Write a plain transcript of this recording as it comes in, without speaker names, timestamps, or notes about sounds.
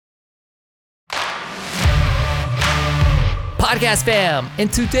Podcast fam, in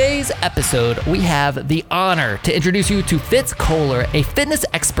today's episode, we have the honor to introduce you to Fitz Kohler, a fitness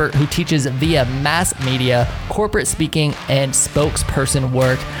expert who teaches via mass media, corporate speaking, and spokesperson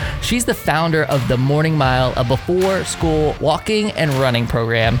work. She's the founder of The Morning Mile, a before-school walking and running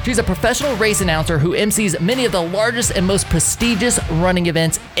program. She's a professional race announcer who MCs many of the largest and most prestigious running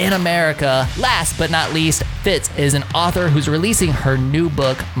events in America. Last but not least, Fitz is an author who's releasing her new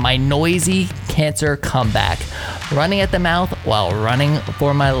book, My Noisy Cancer Comeback, Running at the Mouth while running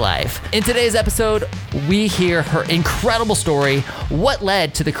for my life. In today's episode, we hear her incredible story, what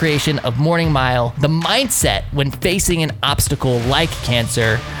led to the creation of Morning Mile, the mindset when facing an obstacle like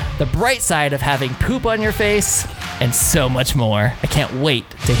cancer, the bright side of having poop on your face, and so much more. I can't wait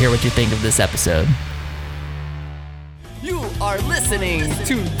to hear what you think of this episode. You are listening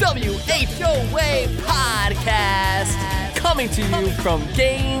to WHOA Podcast, coming to you from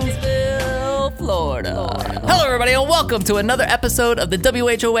Gainesville, Florida. Hello, everybody, and welcome to another episode of the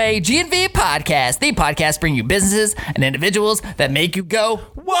WHOA GNV Podcast, the podcast bringing you businesses and individuals that make you go,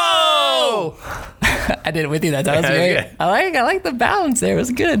 whoa! I did it with you that time. That was great. I like the balance there. It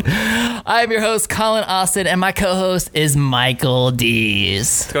was good. I'm your host, Colin Austin, and my co-host is Michael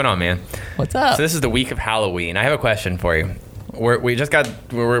Dees. What's going on, man? What's up? So this is the week of Halloween. I have a question for you. We're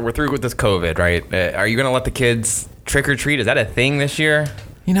through with this COVID, right? Are you gonna let the kids trick or treat? Is that a thing this year?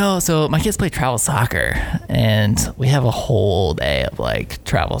 You know, so my kids play travel soccer, and we have a whole day of like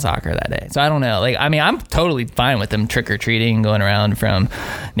travel soccer that day. So I don't know. I'm totally fine with them trick or treating, going around from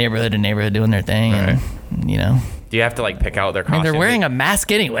neighborhood to neighborhood doing their thing, right. And you know. Do you have to like pick out their costumes? They're wearing a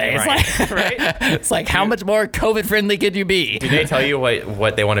mask anyway. It's right. like, right? It's like, how much more COVID friendly could you be? Do they tell you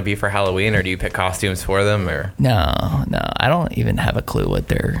what they want to be for Halloween, or do you pick costumes for them? Or No, I don't even have a clue what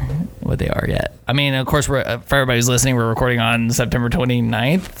they are yet. I mean, of course, for everybody who's listening, we're recording on September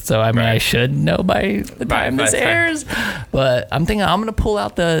 29th, so I mean, right. I should know by the time this airs. But I'm thinking I'm gonna pull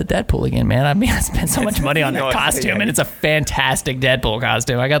out the Deadpool again, man. I mean, I spent so much money on that costume, and it's a fantastic Deadpool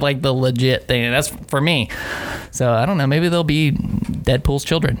costume. I got like the legit thing, and that's for me. So I don't know. Maybe they'll be Deadpool's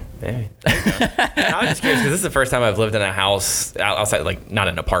children. Maybe. I'm just curious because this is the first time I've lived in a house outside, like not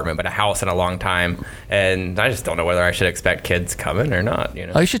an apartment, but a house in a long time, and I just don't know whether I should expect kids coming or not. You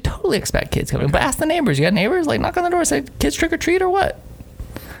know? Oh, you should totally expect kids coming, but ask the neighbors. You got neighbors? Like knock on the door, say kids trick or treat or what?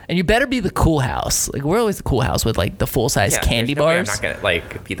 And you better be the cool house. Like we're always the cool house with like the full size candy bars. I'm not gonna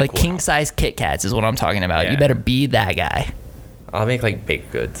like be the like cool king house. Size Kit Kats is what I'm talking about. Yeah. You better be that guy. I'll make like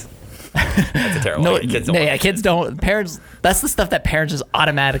baked goods. That's a terrible idea. Kids don't. Parents. That's the stuff that parents just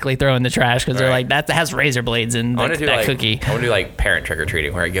automatically throw in the trash because they're like, that has razor blades in that cookie. I want to do like parent trick or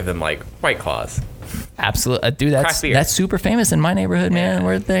treating where I give them like White Claws. Absolutely, dude. That's super famous in my neighborhood, man.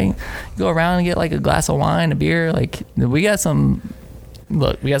 Where they go around and get like a glass of wine, a beer. Like we got some.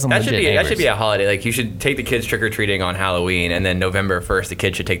 Look, we got some. That should be a holiday. Like you should take the kids trick or treating on Halloween, and then November 1st, the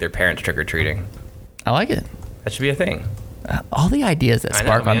kids should take their parents trick or treating. I like it. That should be a thing. All the ideas that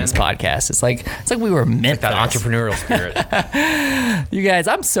spark on this podcast, it's like we were meant for that entrepreneurial spirit. You guys,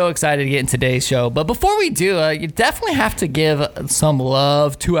 I'm so excited to get in today's show. But before we do, you definitely have to give some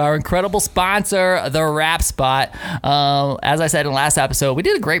love to our incredible sponsor, The Wrap Spot. As I said in the last episode, we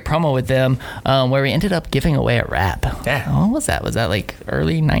did a great promo with them where we ended up giving away a wrap. Yeah. What was that? Was that like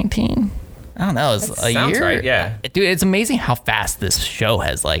early 19? I don't know. It was a year. Right, yeah. Dude, it's amazing how fast this show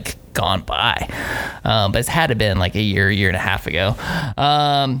has like gone by. But it's had to been like a year and a half ago.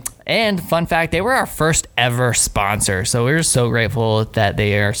 And fun fact, they were our first ever sponsor. So we're so grateful that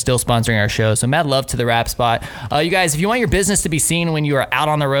they are still sponsoring our show. So mad love to The Wrap Spot. You guys, if you want your business to be seen when you are out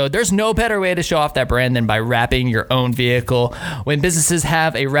on the road, there's no better way to show off that brand than by wrapping your own vehicle. When businesses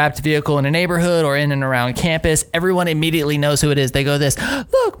have a wrapped vehicle in a neighborhood or in and around campus, everyone immediately knows who it is. They go this,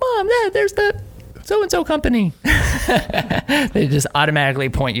 look, Mom, Dad, there's the so-and-so company. They just automatically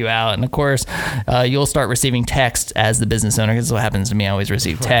point you out. And of course, you'll start receiving texts as the business owner. This is what happens to me. I always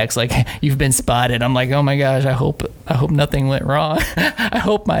receive texts like, you've been spotted. I'm like, oh my gosh, I hope nothing went wrong. I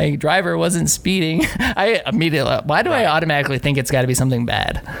hope my driver wasn't speeding. I automatically think it's got to be something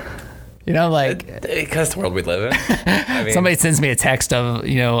bad? You know, like because the world we live in. I mean, somebody sends me a text of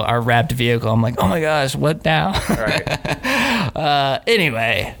our wrapped vehicle. I'm like, oh my gosh, what now? Right.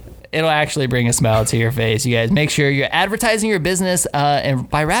 Anyway. It'll actually bring a smile to your face. You guys, make sure you're advertising your business and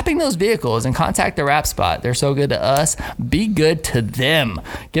by wrapping those vehicles, and contact The Wrap Spot. They're so good to us. Be good to them.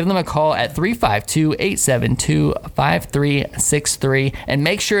 Give them a call at 352-872-5363 and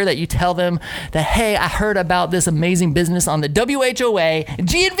make sure that you tell them that, hey, I heard about this amazing business on the WHOA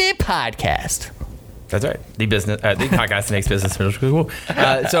GNV podcast. That's right. The podcast makes business really cool.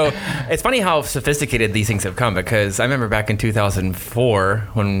 So it's funny how sophisticated these things have come, because I remember back in 2004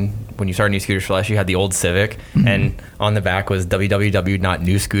 when you started New Scooters for Less, you had the old Civic, and on the back was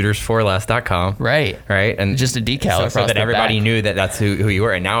www.newscootersforless.com. Right. And just a decal so that the everybody back. knew that that's who you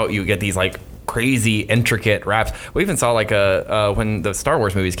were. And now you get these like crazy intricate wraps. We even saw like when the Star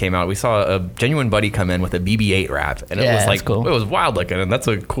Wars movies came out, we saw a Genuine Buddy come in with a BB-8 wrap, and it was like cool. It was wild looking, and that's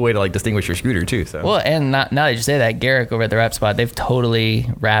a cool way to like distinguish your scooter too. So well, and now that you say that, Garrick over at the Wrap Spot, they've totally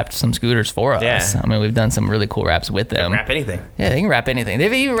wrapped some scooters for us. Yeah. I mean, we've done some really cool wraps with them. wrap anything. Yeah, they can wrap anything.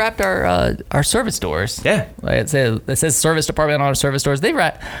 They've even wrapped our service doors. Yeah. Like it says service department on our service doors. They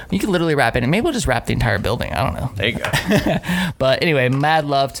wrap. You can literally wrap it. Maybe we'll just wrap the entire building. I don't know. There you go. But anyway, mad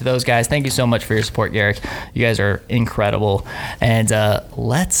love to those guys. Thank you so much for your support, Garrick. You guys are incredible. And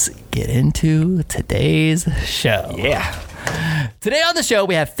let's get into today's show. Yeah. Today on the show,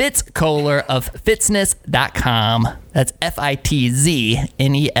 we have Fitz Kohler of Fitzness.com. That's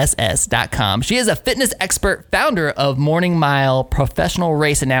FITZNESS.com. She is a fitness expert, founder of Morning Mile, professional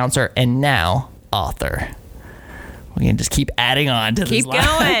race announcer, and now author. We can just keep adding on to Keep this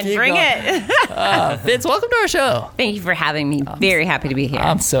line. going. Bring it. Fitz, welcome to our show. Thank you for having me. Very happy to be here.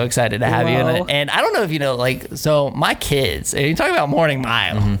 I'm so excited to have you. Whoa. And I don't know if you know, like, so my kids, and you talk about Morning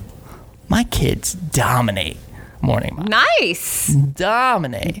Mile, my kids dominate Morning Mile. Nice.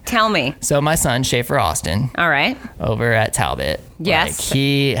 Dominate. Tell me. So my son, Schaefer Austin, All right. over at Talbot. Yes. Like,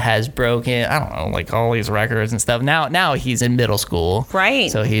 he has broken, I don't know, like all these records and stuff. Now he's in middle school. Right.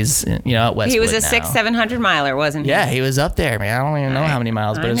 So he's, at Westwood He was a now. 600-700 miler, wasn't he? Yeah, he was up there, man. I don't even know how many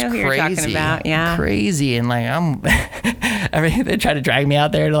miles, but I it's know who crazy. you're talking about, yeah. Crazy. And like, they try to drag me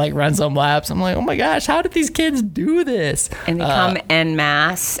out there to like run some laps. I'm like, oh my gosh, how did these kids do this? And they come en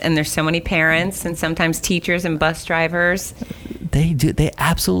masse, and there's so many parents and sometimes teachers and bus drivers. They do. They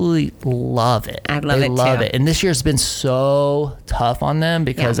absolutely love it. I love they it, love too. it. And this year's been so tough on them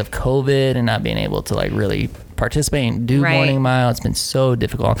because Yeah. of COVID and not being able to like really participate and do Right. Morning Mile. It's been so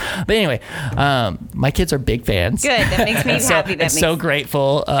difficult. But anyway, my kids are big fans. Good. That makes me happy. That I'm so makes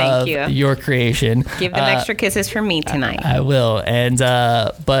grateful of Thank you. your creation. Give them extra kisses from me tonight. I will. And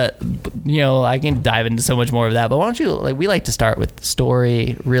but I can dive into so much more of that. But why don't you we like to start with the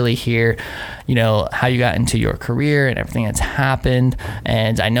story, really hear, how you got into your career and everything that's happened.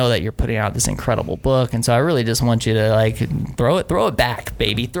 And I know that you're putting out this incredible book, and so I really just want you to throw it back,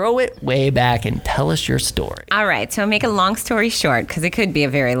 baby. Throw it way back and tell us your story. All right, so make a long story short, because it could be a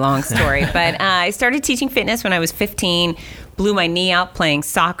very long story. But I started teaching fitness when I was 15, blew my knee out playing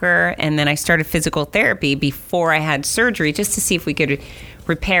soccer, and then I started physical therapy before I had surgery just to see if we could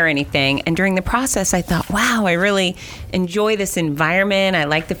repair anything. And during the process, I thought, wow, I really enjoy this environment. I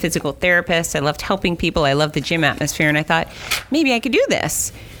like the physical therapist. I loved helping people. I love the gym atmosphere. And I thought, maybe I could do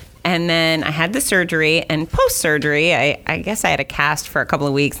this. And then I had the surgery, and post-surgery, I guess I had a cast for a couple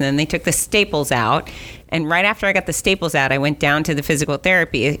of weeks, and then they took the staples out. And right after I got the staples out, I went down to the physical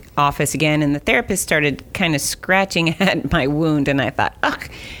therapy office again, and the therapist started kind of scratching at my wound, and I thought, ugh,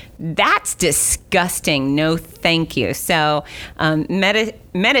 that's disgusting. No, thank you. So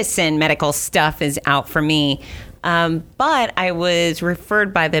medical stuff is out for me. But I was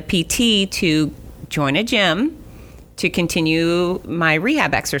referred by the PT to join a gym to continue my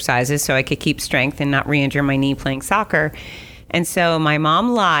rehab exercises so I could keep strength and not re-injure my knee playing soccer. And so my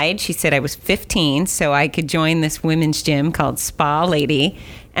mom lied. She said I was 15, so I could join this women's gym called Spa Lady.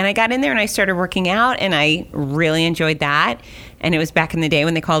 And I got in there and I started working out, and I really enjoyed that. And it was back in the day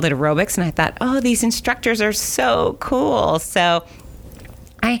when they called it aerobics, and I thought, oh, these instructors are so cool. So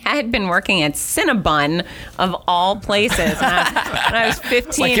I had been working at Cinnabon, of all places, when I was 15.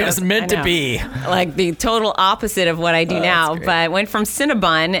 It's like it was meant to be. Like the total opposite of what I do now. that's great. But I went from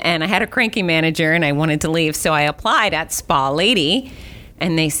Cinnabon, and I had a cranky manager, and I wanted to leave. So I applied at Spa Lady.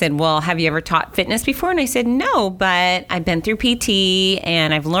 And they said, well, have you ever taught fitness before? And I said, no, but I've been through PT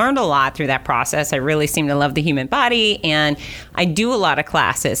and I've learned a lot through that process. I really seem to love the human body, and I do a lot of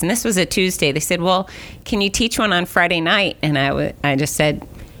classes. And this was a Tuesday. They said, well, can you teach one on Friday night? And I just said,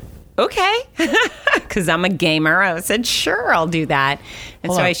 okay, because I'm a gamer. I said, sure, I'll do that.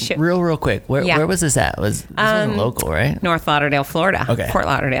 And Hold so on, real quick. Where Yeah. was this at? This wasn't local, right? North Lauderdale, Florida. Okay. Fort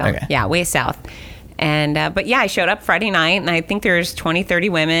Lauderdale. Okay. Yeah, way south. And, but yeah, I showed up Friday night, and I think there's 20, 30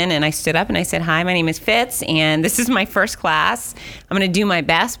 women, and I stood up and I said, hi, my name is Fitz, and this is my first class. I'm going to do my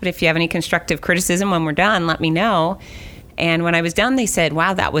best, but if you have any constructive criticism when we're done, let me know. And when I was done, they said,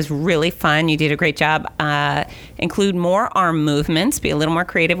 wow, that was really fun. You did a great job. Include more arm movements, be a little more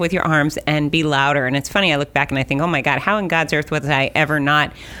creative with your arms, and be louder. And it's funny, I look back and I think, oh my God, how in God's earth was I ever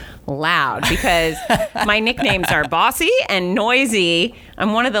not loud because my nicknames are Bossy and Noisy.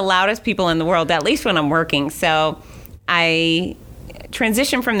 I'm one of the loudest people in the world, at least when I'm working. So I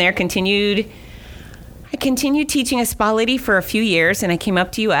transitioned from there, I continued teaching at Spa Lady for a few years, and I came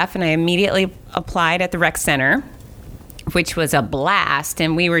up to UF, and I immediately applied at the Rec Center, which was a blast.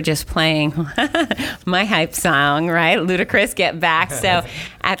 And we were just playing my hype song, right? Ludacris, Get Back. So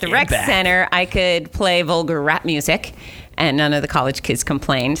at the Rec Center, I could play vulgar rap music, and none of the college kids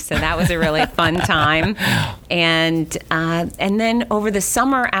complained. So that was a really fun time. And then over the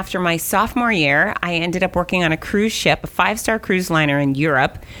summer after my sophomore year, I ended up working on a cruise ship, a 5-star cruise liner in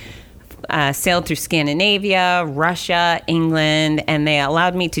Europe. Sailed through Scandinavia, Russia, England, and they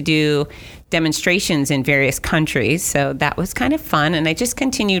allowed me to do demonstrations in various countries. So that was kind of fun. And I just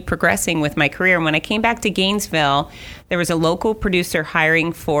continued progressing with my career. And when I came back to Gainesville, there was a local producer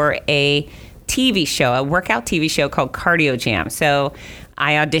hiring for a TV show, a workout TV show called Cardio Jam. So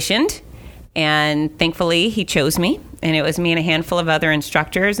I auditioned, and thankfully he chose me. And it was me and a handful of other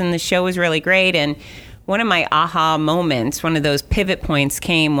instructors. And the show was really great. And one of my aha moments, one of those pivot points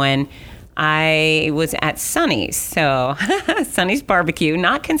came when I was at Sonny's. So Sonny's Barbecue,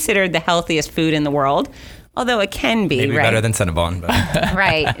 not considered the healthiest food in the world, although it can be. Maybe right? better than Cinnabon. But.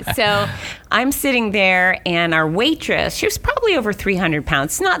 Right. So I'm sitting there, and our waitress, she was probably over 300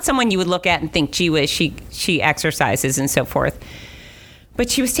 pounds. Not someone you would look at and think, gee whiz, she exercises and so forth. But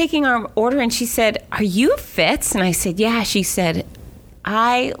she was taking our order, and she said, "Are you Fitz?" And I said, "Yeah." She said,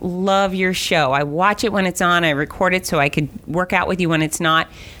 "I love your show. I watch it when it's on. I record it so I could work out with you when it's not.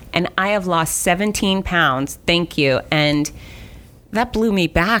 And I have lost 17 pounds. Thank you." And that blew me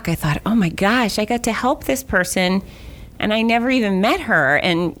back. I thought, oh my gosh, I got to help this person, and I never even met her.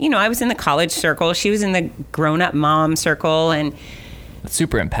 And, I was in the college circle. She was in the grown-up mom circle. And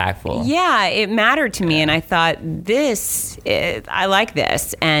super impactful. Yeah, it mattered to me. And I thought, I like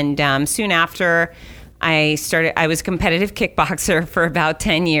this. And soon after, I was a competitive kickboxer for about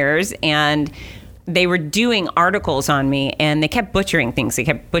 10 years, and they were doing articles on me, and they kept butchering things. They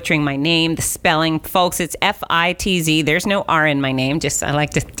kept butchering my name, the spelling. Folks, it's Fitz. There's no R in my name. Just, I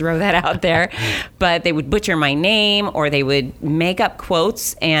like to throw that out there. But they would butcher my name, or they would make up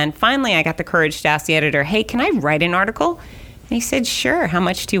quotes. And finally, I got the courage to ask the editor, "Hey, can I write an article?" And he said, "Sure. How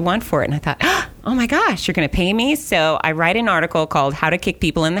much do you want for it?" And I thought, oh my gosh, you're going to pay me? So I write an article called How to Kick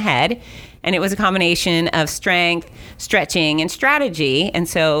People in the Head. And it was a combination of strength, stretching, and strategy. And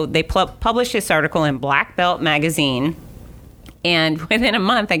so they published this article in Black Belt magazine. And within a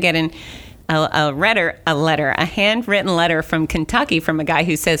month, I get a handwritten letter from Kentucky from a guy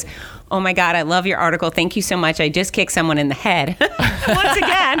who says, "Oh my God, I love your article. Thank you so much. I just kicked someone in the head." Once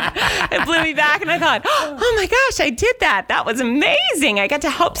again, it blew me back, and I thought, oh my gosh, I did that. That was amazing. I got to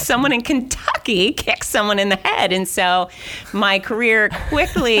help someone in Kentucky kick someone in the head. And so my career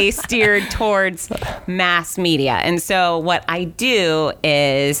quickly steered towards mass media. And so what I do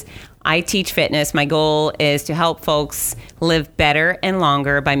is I teach fitness. My goal is to help folks live better and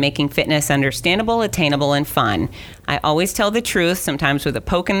longer by making fitness understandable, attainable, and fun. I always tell the truth, sometimes with a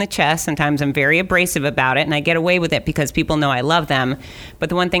poke in the chest. Sometimes I'm very abrasive about it, and I get away with it because people know I love them. But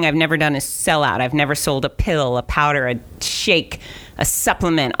the one thing I've never done is sell out. I've never sold a pill, a powder, a shake, a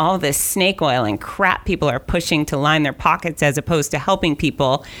supplement, all this snake oil and crap people are pushing to line their pockets as opposed to helping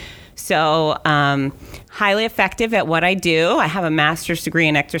people. So highly effective at what I do. I have a master's degree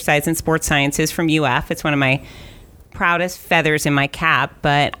in exercise and sports sciences from UF. It's one of my proudest feathers in my cap.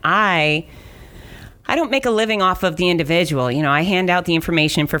 But I don't make a living off of the individual. I hand out the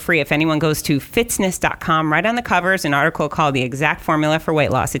information for free. If anyone goes to fitzness.com, right on the cover is an article called The Exact Formula for Weight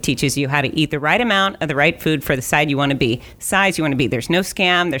Loss. It teaches you how to eat the right amount of the right food for the size you want to be. There's no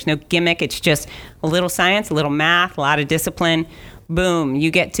scam. There's no gimmick. It's just a little science, a little math, a lot of discipline. Boom,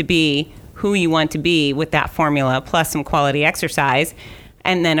 you get to be who you want to be with that formula, plus some quality exercise.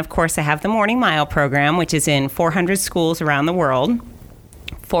 And then, of course, I have the Morning Mile program, which is in 400 schools around the world,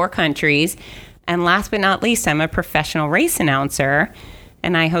 4 countries. And last but not least, I'm a professional race announcer,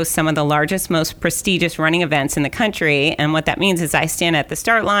 and I host some of the largest, most prestigious running events in the country. And what that means is I stand at the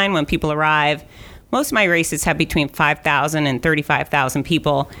start line when people arrive. Most of my races have between 5,000 and 35,000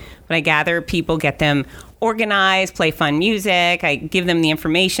 people, but I gather people, get them organized, play fun music. I give them the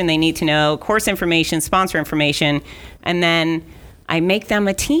information they need to know, course information, sponsor information, and then I make them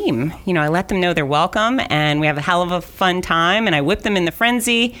a team. I let them know they're welcome, and we have a hell of a fun time, and I whip them in the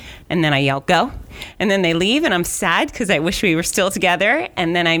frenzy, and then I yell, "Go!" And then they leave, and I'm sad because I wish we were still together,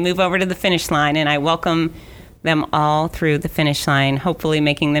 and then I move over to the finish line, and I welcome them all through the finish line, hopefully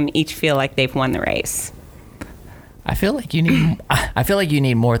making them each feel like they've won the race. I feel like you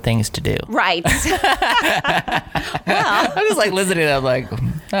need more things to do. Right. Well, I'm just like listening. I'm like,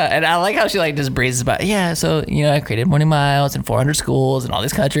 and I like how she like just breezes by. Yeah, so I created Morning Miles in 400 schools in all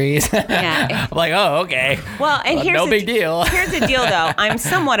these countries. Yeah. I'm like, oh, okay. Well, and here's no big deal. Here's the deal, though. I'm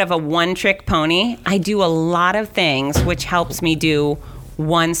somewhat of a one-trick pony. I do a lot of things, which helps me do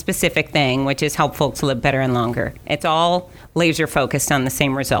one specific thing, which is help folks live better and longer. It's all laser focused on the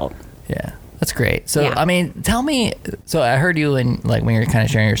same result. Yeah. That's great. So, Yeah. I mean, tell me. So, I heard you when you were kind of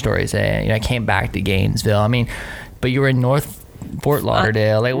sharing your story. Say, I came back to Gainesville. I mean, but you were in North Fort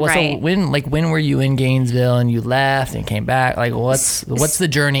Lauderdale. Like, right. So when were you in Gainesville and you left and came back? Like, what's the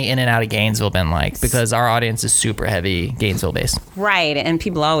journey in and out of Gainesville been like? Because our audience is super heavy Gainesville based. Right, and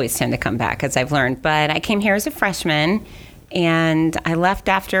people always tend to come back, as I've learned. But I came here as a freshman, and I left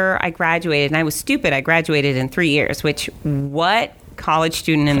after I graduated. And I was stupid. I graduated in 3 years, which what college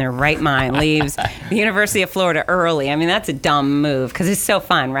student in their right mind leaves the University of Florida early? I mean, that's a dumb move because it's so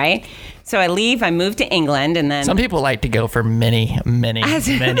fun, right? So I leave, I move to England, and then... Some people like to go for many As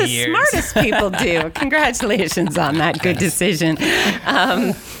the years. smartest people do. Congratulations on that good decision.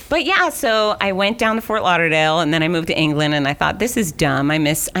 But yeah, so I went down to Fort Lauderdale, and then I moved to England, and I thought, this is dumb. I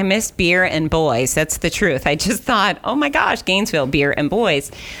miss beer and boys. That's the truth. I just thought, oh my gosh, Gainesville, beer and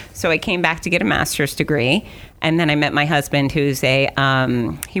boys. So I came back to get a master's degree, and then I met my husband, who's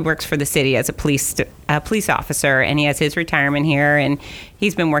he works for the city as a police officer, and he has his retirement here, and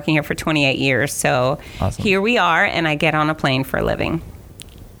he's been working here for 28 years. So Awesome. Here we are, and I get on a plane for a living.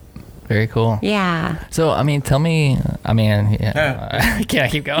 Very cool. Yeah. So, I mean, tell me, can I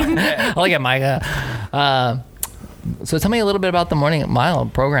keep going? I'll look at Micah. So tell me a little bit about the Morning Mile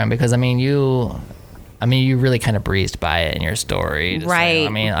program, because, you really kind of breezed by it in your story. Just Right.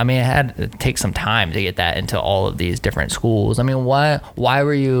 saying, it had to take some time to get that into all of these different schools. I mean, why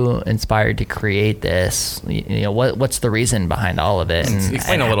were you inspired to create this? What's the reason behind all of it? And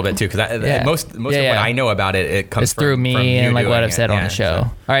Explain a little bit too, because most of what I know about it comes it's through me from you and like what doing I've said it. on Yeah, the show.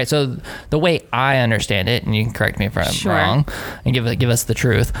 so- All right, so the way I understand it, and you can correct me if I'm Sure. wrong, and give us the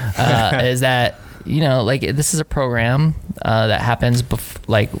truth, is that this is a program that happens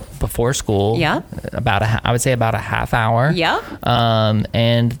before school. Yeah. I would say about a half hour. Yeah.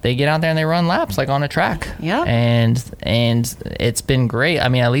 And they get out there and they run laps like on a track. Yeah. And it's been great. I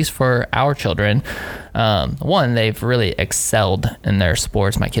mean, at least for our children, one, they've really excelled in their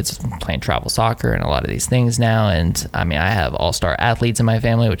sports. My kids are playing travel soccer and a lot of these things now. And I have all-star athletes in my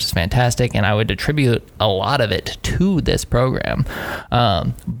family, which is fantastic. And I would attribute a lot of it to this program.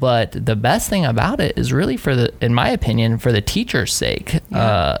 But the best thing about it is really in my opinion, for the teacher's sake.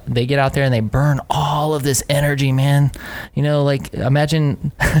 Yeah. They get out there and they burn all of this energy, man.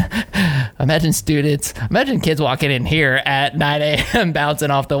 Imagine kids walking in here at 9 a.m.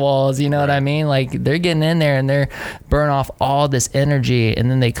 bouncing off the walls. You know what I mean? Like, they're getting in there and they're burn off all this energy,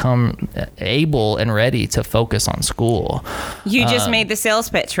 and then they come able and ready to focus on school. You just made the sales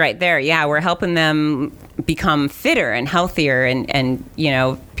pitch right there. Yeah, we're helping them become fitter and healthier, and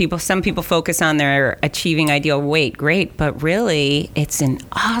some people focus on their achieving ideal weight. Great, but really it's an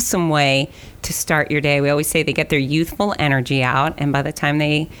awesome way to start your day. We always say they get their youthful energy out, and by the time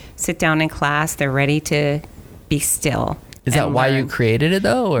they sit down in class, they're ready to be still. Is that and why learn. you created it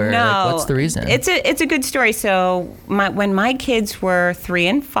though, or No, what's the reason? It's a good story. So when my kids were 3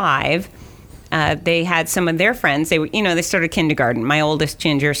 and 5, they had some of their friends. They started kindergarten. My oldest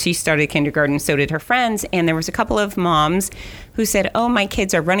Ginger, she started kindergarten. So did her friends. And there was a couple of moms who said, "Oh, my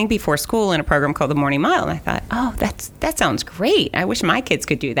kids are running before school in a program called the Morning Mile." And I thought, "Oh, that sounds great. I wish my kids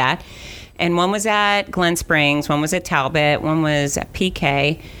could do that." And one was at Glen Springs, one was at Talbot, one was at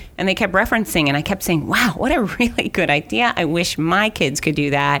PK. And they kept referencing, and I kept saying, "Wow, what a really good idea. I wish my kids could do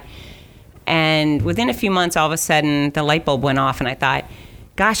that." And within a few months, all of a sudden, the light bulb went off, and I thought,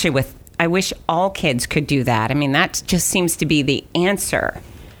 gosh, I wish all kids could do that. That just seems to be the answer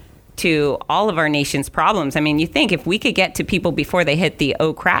to all of our nation's problems. You think if we could get to people before they hit the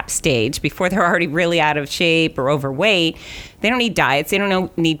oh crap stage, before they're already really out of shape or overweight, they don't need diets, they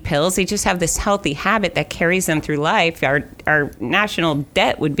don't need pills, they just have this healthy habit that carries them through life. Our national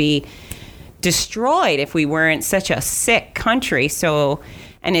debt would be destroyed if we weren't such a sick country.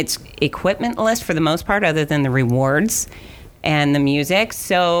 And it's equipmentless for the most part, other than the rewards and the music.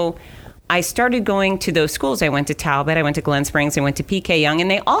 So I started going to those schools. I went to Talbot, I went to Glen Springs, I went to PK Young,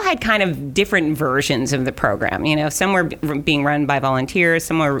 and they all had kind of different versions of the program. Some were being run by volunteers,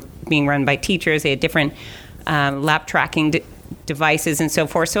 some were being run by teachers. They had different lap tracking devices and so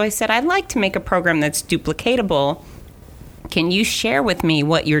forth. So I said, I'd like to make a program that's duplicatable. Can you share with me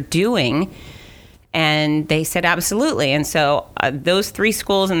what you're doing? And they said, absolutely. And so those 3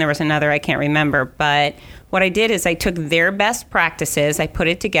 schools, and there was another I can't remember, but what I did is I took their best practices, I put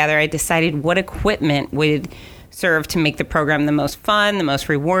it together, I decided what equipment would serve to make the program the most fun, the most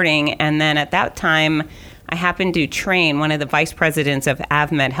rewarding, and then at that time, I happened to train one of the vice presidents of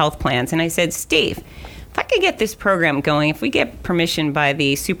AvMed Health Plans, and I said, Steve, if I could get this program going, if we get permission by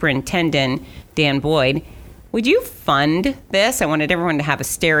the superintendent, Dan Boyd, would you fund this? I wanted everyone to have a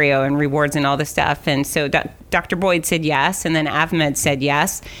stereo and rewards and all this stuff. And so Dr. Boyd said yes, and then AvMed said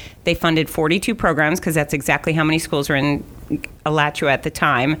yes. They funded 42 programs because that's exactly how many schools were in Alachua at the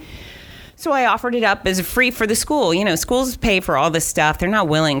time. So I offered it up as free for the school. You know, schools pay for all this stuff. They're not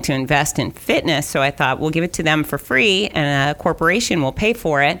willing to invest in fitness. So I thought we'll give it to them for free and a corporation will pay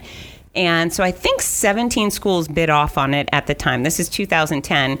for it. And so I think 17 schools bid off on it at the time. This is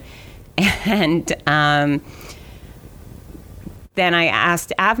 2010. And then I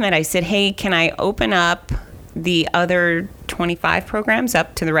asked AvMed, I said, hey, can I open up the other 25 programs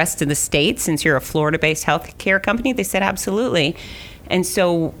up to the rest of the state since you're a Florida-based healthcare company? They said, absolutely. And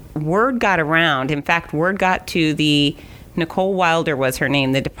so word got around. In fact, word got to Nicole Wilder was her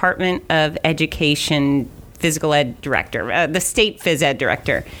name, the Department of Education physical ed director, the state phys ed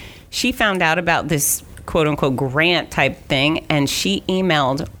director. She found out about this quote unquote grant type thing, and she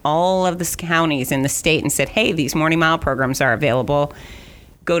emailed all of the counties in the state and said, hey, these Morning Mile programs are available.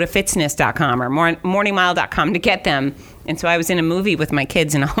 Go to fitness.com or morningmile.com to get them. And so I was in a movie with my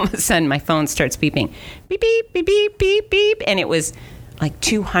kids, and all of a sudden my phone starts beeping. Beep, beep, beep, beep, beep, beep. And it was like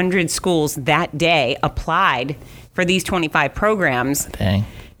 200 schools that day applied for these 25 programs. Dang.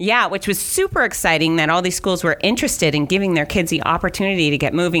 Yeah, which was super exciting that all these schools were interested in giving their kids the opportunity to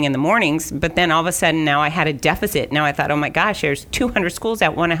get moving in the mornings. But then all of a sudden now I had a deficit. Now I thought, oh my gosh, there's 200 schools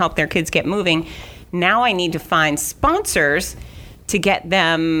that want to help their kids get moving. Now I need to find sponsors to get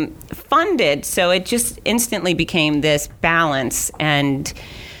them funded. So it just instantly became this balance. And,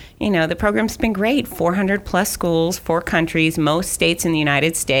 you know, the program's been great. 400 plus schools, 4 countries, most states in the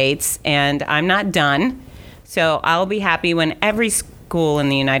United States. And I'm not done. So I'll be happy when every school in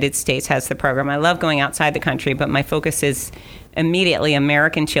the United States has the program. I love going outside the country, but my focus is immediately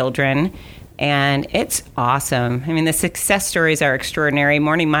American children. And it's awesome. I mean, the success stories are extraordinary.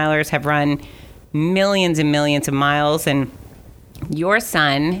 Morning Milers have run millions and millions of miles. And your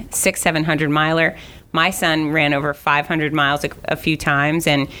son, 700 miler, my son ran over 500 miles a few times.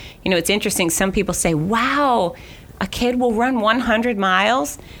 And, you know, it's interesting. Some people say, wow, a kid will run 100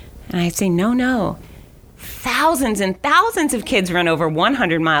 miles. And I say, no. Thousands and thousands of kids run over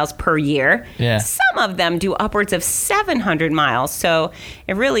 100 miles per year. Yeah. Some of them do upwards of 700 miles. So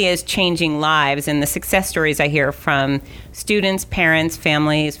it really is changing lives. And the success stories I hear from students, parents,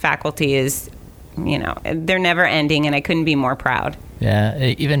 families, faculty is, you know, they're never ending, and I couldn't be more proud. Yeah,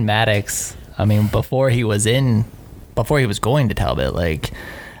 even Maddox, I mean, before he was going to Talbot, like,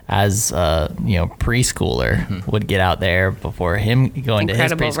 as preschooler, would get out there before him going to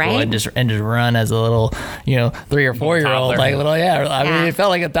his preschool, right? and just run as a little 3 or 4 year old, like little I mean, it felt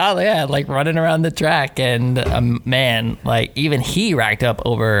like a toddler, like running around the track, and man, like even he racked up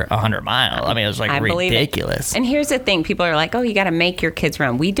over 100 miles. I mean, it was like ridiculous. And here's the thing: people are like, "Oh, you got to make your kids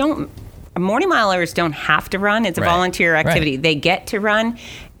run." We don't. Morning Milers don't have to run. It's a volunteer activity. They get to run,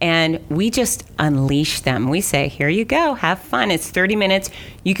 and we just unleash them. We say, here you go, have fun. It's 30 minutes.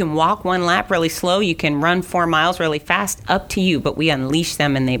 You can walk 1 lap really slow. You can run 4 miles really fast. Up to you. But we unleash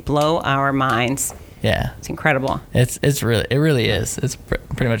them, and they blow our minds. Yeah, it's incredible. It really is. It's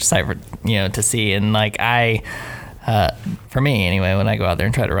pretty much a sight for to see. And like for me anyway, when I go out there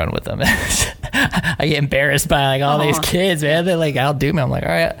and try to run with them, I get embarrassed by like all these kids, man. They like outdo me. I'm like, all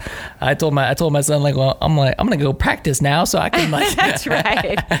right. I told my son, like, well, I'm gonna go practice now so I can like that's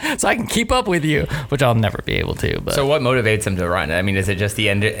right. so I can keep up with you, which I'll never be able to. But so what motivates him to run? I mean, is it just the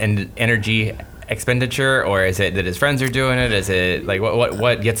energy expenditure, or is it that his friends are doing it? Is it like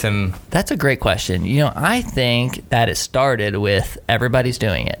what gets him? That's a great question. I think that it started with everybody's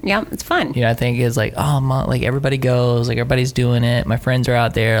doing it. Yeah, it's fun. I think it's like, like everybody goes, like everybody's doing it. My friends are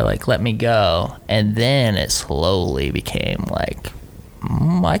out there, like let me go. And then it slowly became like,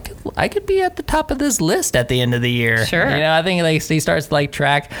 I could be at the top of this list at the end of the year. Sure. I think like he starts to like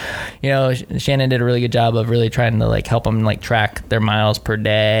track. Shannon did a really good job of really trying to like help them like track their miles per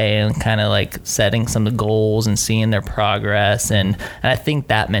day and kind of like setting some goals and seeing their progress. And I think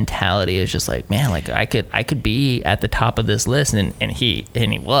that mentality is just like, man, like I could be at the top of this list, and he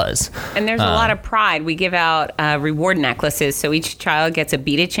was. And there's a lot of pride. We give out reward necklaces, so each child gets a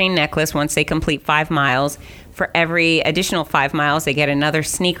beaded chain necklace once they complete 5 miles. For every additional 5 miles, they get another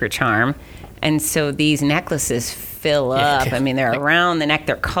sneaker charm. And so these necklaces fill up. I mean, they're around the neck.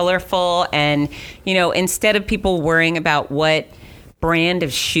 They're colorful. And, instead of people worrying about what brand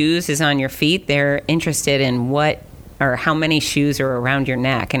of shoes is on your feet. They're interested in what or how many shoes are around your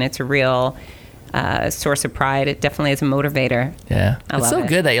neck, and it's a real source of pride. It definitely is a motivator. Yeah, I it's love so it.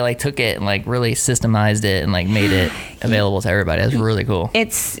 good that you like took it and like really systemized it and like made it available to everybody. That's really cool.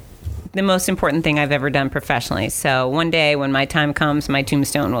 It's the most important thing I've ever done professionally. So one day when my time comes, my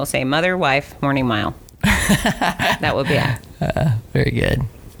tombstone will say mother, wife, morning mile. That will be it. Very good.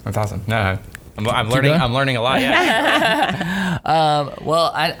 That's awesome. No, I'm learning. going? I'm learning a lot. Yeah.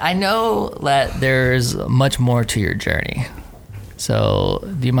 Well, I know that there's much more to your journey. So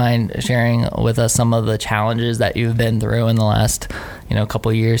do you mind sharing with us some of the challenges that you've been through in the last, couple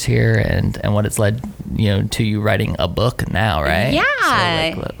of years here and what it's led, to you writing a book now, right?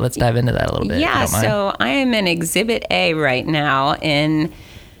 Yeah. So let's dive into that a little bit. if you Yeah, don't mind. so I am in Exhibit A right now. In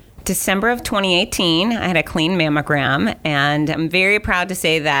December of 2018, I had a clean mammogram, and I'm very proud to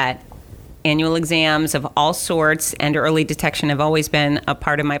say that annual exams of all sorts and early detection have always been a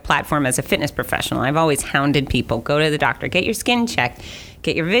part of my platform as a fitness professional. I've always hounded people, go to the doctor, get your skin checked,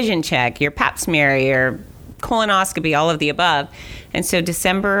 get your vision checked, your pap smear, your colonoscopy, all of the above. And so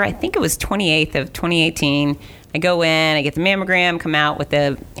December, I think it was 28th of 2018, I go in, I get the mammogram, come out with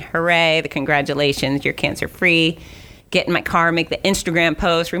the hooray, the congratulations, you're cancer free. Get in my car, make the Instagram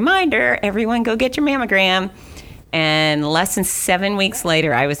post, reminder, everyone go get your mammogram. And less than 7 weeks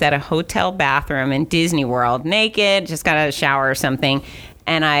later, I was at a hotel bathroom in Disney World, naked, just got out of the shower or something,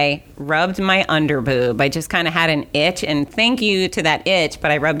 and I rubbed my underboob. I just kind of had an itch, and thank you to that itch,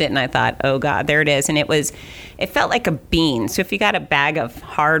 but I rubbed it and I thought, oh God, there it is. And it felt like a bean. So if you got a bag of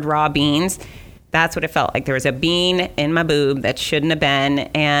hard raw beans, that's what it felt like. There was a bean in my boob that shouldn't have been,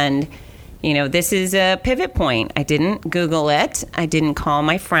 and this is a pivot point. I didn't Google it. I didn't call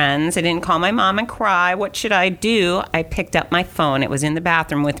my friends. I didn't call my mom and cry. What should I do? I picked up my phone. It was in the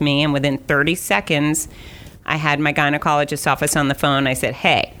bathroom with me. And within 30 seconds, I had my gynecologist's office on the phone. I said,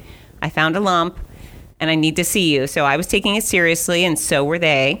 hey, I found a lump and I need to see you. So I was taking it seriously, and so were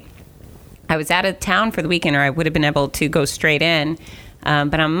they. I was out of town for the weekend, or I would have been able to go straight in.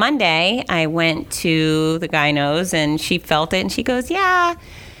 But on Monday, I went to the gynos, and she felt it, and she goes, yeah,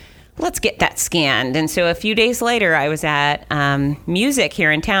 let's get that scanned. And so a few days later, I was at Music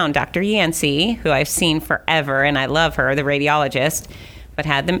here in town. Dr. Yancey, who I've seen forever, and I love her, the radiologist, but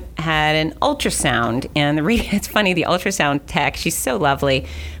had an ultrasound. And it's funny, the ultrasound tech, she's so lovely,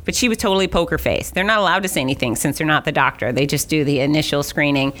 but she was totally poker face. They're not allowed to say anything since they're not the doctor. They just do the initial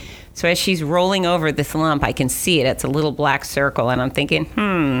screening. So as she's rolling over this lump, I can see it. It's a little black circle, and I'm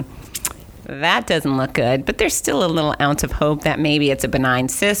thinking, that doesn't look good, but there's still a little ounce of hope that maybe it's a benign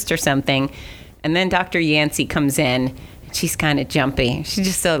cyst or something. And then Dr. Yancey comes in. She's kind of jumpy. She's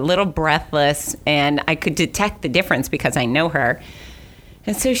just a little breathless, and I could detect the difference because I know her.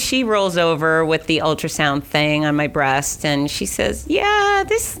 And so she rolls over with the ultrasound thing on my breast, and she says, yeah,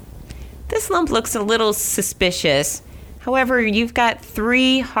 this lump looks a little suspicious. However, you've got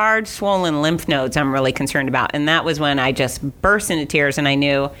 3 hard swollen lymph nodes I'm really concerned about. And that was when I just burst into tears, and I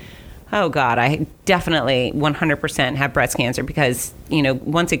knew, oh God, I definitely 100% have breast cancer because,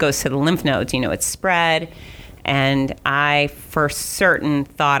 once it goes to the lymph nodes, it's spread. And I for certain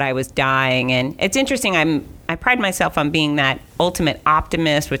thought I was dying. And it's interesting, I pride myself on being that ultimate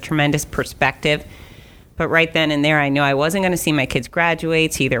optimist with tremendous perspective. But right then and there, I knew I wasn't going to see my kids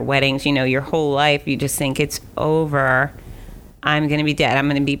graduate, see their weddings. Your whole life, you just think it's over. I'm going to be dead. I'm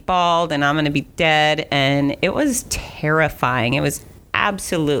going to be bald, and I'm going to be dead. And it was terrifying. It was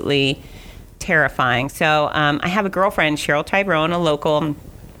absolutely terrifying. So I have a girlfriend, Cheryl Tyrone, a local,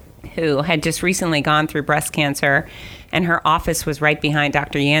 who had just recently gone through breast cancer, and her office was right behind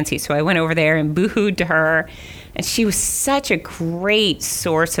Dr. Yancey. So I went over there and boo-hooed to her, and she was such a great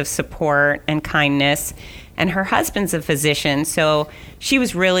source of support and kindness. And her husband's a physician, so she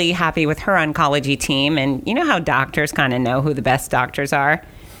was really happy with her oncology team. And you know how doctors kind of know who the best doctors are?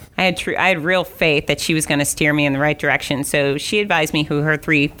 I had real faith that she was going to steer me in the right direction. So she advised me who her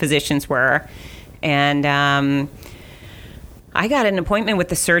 3 physicians were. And I got an appointment with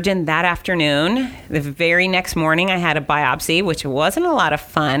the surgeon that afternoon. The very next morning, I had a biopsy, which wasn't a lot of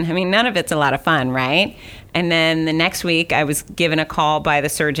fun. I mean, none of it's a lot of fun, right? And then the next week, I was given a call by the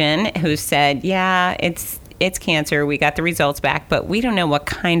surgeon who said, yeah, it's cancer. We got the results back, but we don't know what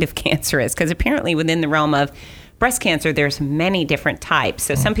kind of cancer it is, because apparently within the realm of breast cancer, there's many different types.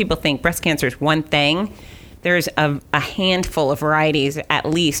 So some people think breast cancer is one thing. There's a handful of varieties, at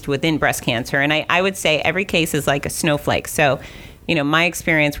least, within breast cancer. And I would say every case is like a snowflake. So, my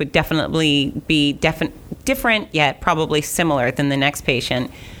experience would definitely be different, yet probably similar than the next patient.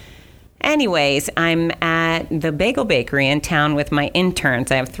 Anyways, I'm at the Bagel Bakery in town with my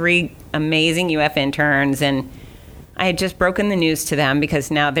interns. I have 3 amazing UF interns, and I had just broken the news to them because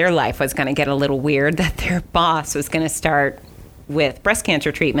now their life was going to get a little weird, that their boss was going to start with breast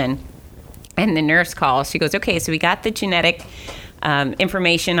cancer treatment. And the nurse calls. She goes, okay, so we got the genetic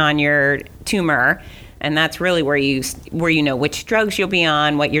information on your tumor, and that's really where you know which drugs you'll be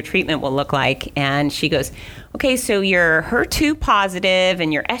on, what your treatment will look like. And she goes, okay, so you're HER2 positive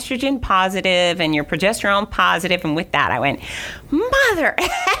and you're estrogen positive and you're progesterone positive. And with that, I went, mother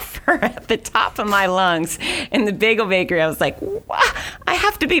effer, at the top of my lungs. In the bagel bakery, I was like, what? I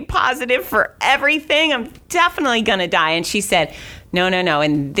have to be positive for everything? I'm definitely going to die. And she said, no.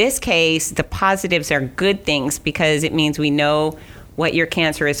 In this case, the positives are good things because it means we know what your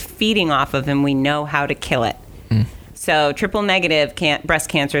cancer is feeding off of and we know how to kill it. So triple negative breast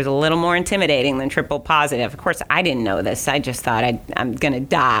cancer is a little more intimidating than triple positive. Of course, I didn't know this. I just thought I'm going to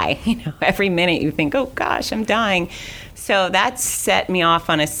die. Every minute you think, oh gosh, I'm dying. So that set me off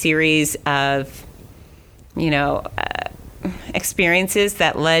on a series of, experiences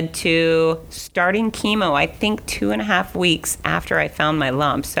that led to starting chemo, I think 2.5 weeks after I found my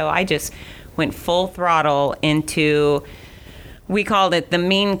lump. So I just went full throttle into, we called it the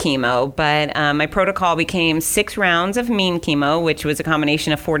mean chemo, but my protocol became 6 rounds of mean chemo, which was a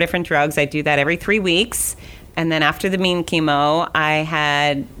combination of 4 different drugs. I do that every 3 weeks. And then after the mean chemo, I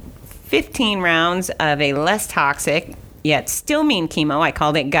had 15 rounds of a less toxic, yet still mean chemo. I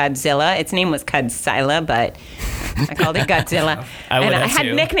called it Godzilla. Its name was Kadcyla, but I called it Godzilla. I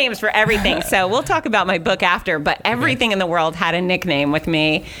had nicknames for everything. So we'll talk about my book after, but everything in the world had a nickname with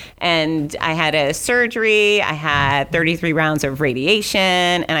me. And I had a surgery. I had 33 rounds of radiation,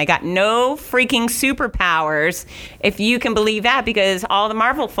 and I got no freaking superpowers, if you can believe that, because all the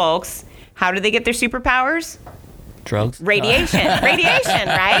Marvel folks, how do they get their superpowers? Drugs? Radiation,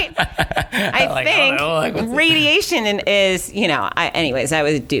 right? I think radiation is, anyways, I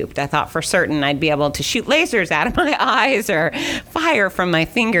was duped. I thought for certain I'd be able to shoot lasers out of my eyes or fire from my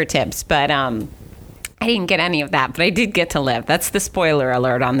fingertips, but I didn't get any of that, but I did get to live. That's the spoiler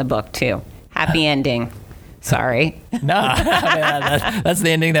alert on the book, too. Happy ending. Sorry. No, that's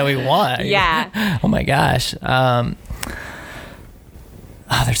the ending that we want. Yeah. Oh, my gosh.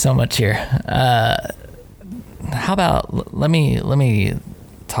 There's so much here. How about let me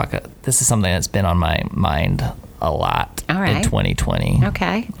talk. This is something that's been on my mind a lot in 2020.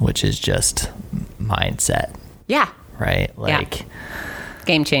 Okay. Which is just mindset. Yeah. Right.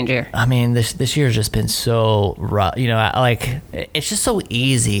 Game changer. I mean, this year's just been so rough. It's just so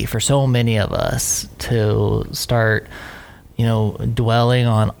easy for so many of us to start, dwelling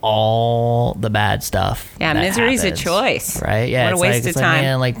on all the bad stuff. Yeah, misery's a choice. Right? Yeah. What a waste of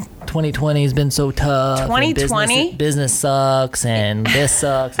time. 2020 has been so tough. 2020? Business sucks, and this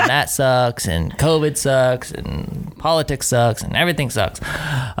sucks, and that sucks, and COVID sucks, and politics sucks, and everything sucks.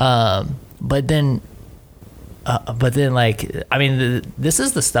 But then, this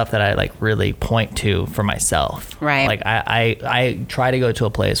is the stuff that I really point to for myself. Right. I try to go to a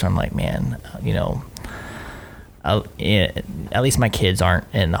place where I'm like, man, at least my kids aren't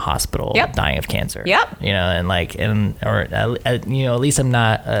in the hospital dying of cancer. Yep. At least I'm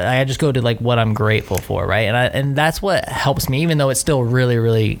not. I just go to what I'm grateful for, right? And that's what helps me, even though it's still really,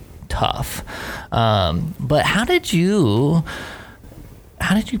 really tough. But how did you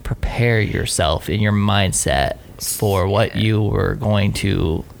prepare yourself in your mindset for what you were going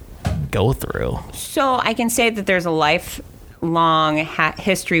to go through? So I can say that there's a lifelong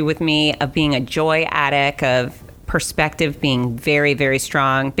history with me of being a joy addict, of perspective being very, very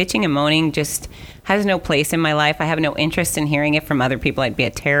strong. Bitching and moaning just has no place in my life. I have no interest in hearing it from other people. I'd be a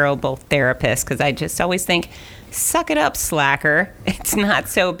terrible therapist because I just always think, suck it up, slacker. It's not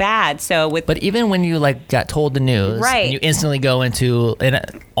so bad. But even when you got told the news, right, and you instantly go into,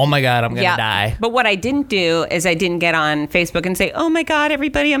 oh my God, I'm gonna die. But what I didn't do is I didn't get on Facebook and say, oh my God,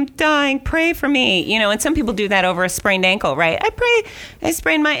 everybody, I'm dying. Pray for me. And some people do that over a sprained ankle, right? I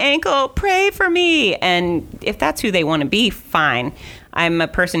sprained my ankle. Pray for me. And if that's who they want to be, fine. I'm a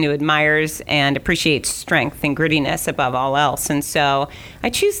person who admires and appreciates strength and grittiness above all else. And so I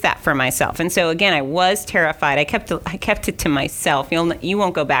choose that for myself. And so, again, I was terrified. I kept it to myself. You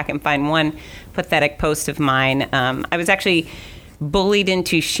won't go back and find one pathetic post of mine. I was actually bullied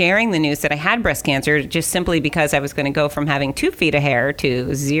into sharing the news that I had breast cancer just simply because I was going to go from having 2 feet of hair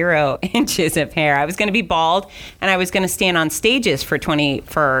to 0 inches of hair. I was going to be bald, and I was going to stand on stages for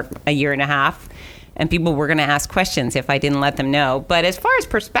a year and a half. And people were going to ask questions if I didn't let them know. But as far as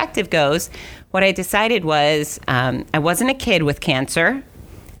perspective goes, what I decided was I wasn't a kid with cancer.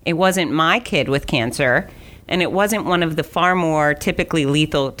 It wasn't my kid with cancer. And it wasn't one of the far more typically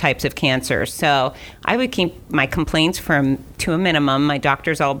lethal types of cancer. So I would keep my complaints to a minimum. My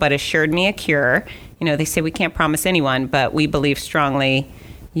doctors all but assured me a cure. they say we can't promise anyone, but we believe strongly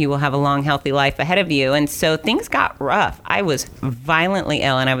you will have a long, healthy life ahead of you. And so things got rough. I was violently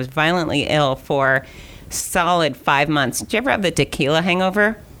ill, and I was violently ill for solid 5 months. Did you ever have the tequila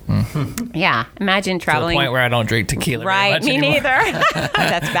hangover? Mm-hmm. Yeah. Imagine traveling. To the point where I don't drink tequila. Right. Very much Me anymore. neither.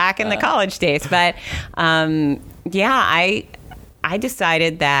 That's back in the college days. But I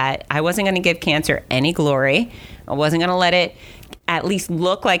decided that I wasn't going to give cancer any glory. I wasn't going to let it at least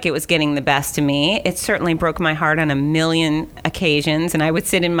look like it was getting the best of me. It certainly broke my heart on a million occasions, and I would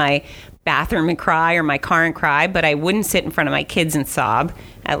sit in my bathroom and cry, or my car and cry, but I wouldn't sit in front of my kids and sob,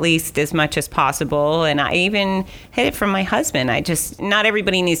 at least as much as possible. And I even hid it from my husband. Not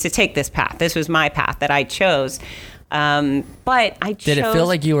everybody needs to take this path. This was my path that I chose. But I chose... Did it feel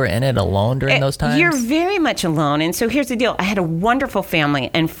like you were in it alone during those times? You're very much alone. And so here's the deal. I had a wonderful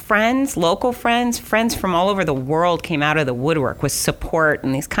family, and friends, local friends from all over the world came out of the woodwork with support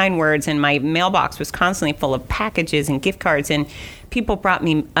and these kind words. And my mailbox was constantly full of packages and gift cards, and people brought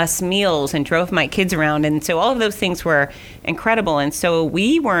us meals and drove my kids around. And so all of those things were incredible. And so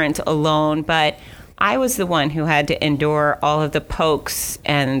we weren't alone, but I was the one who had to endure all of the pokes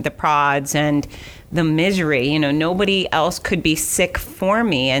and the prods and the misery. Nobody else could be sick for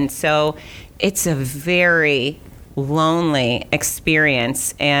me. And so it's a very lonely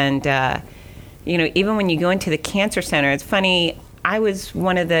experience. And, even when you go into the cancer center, it's funny, I was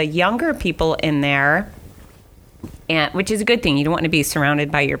one of the younger people in there, which is a good thing. You don't want to be surrounded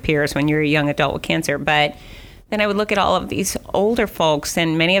by your peers when you're a young adult with cancer. But then I would look at all of these older folks,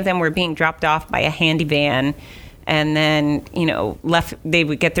 and many of them were being dropped off by a handy van. And then, left, they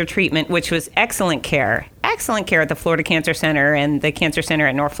would get their treatment, which was excellent care at the Florida Cancer Center and the Cancer Center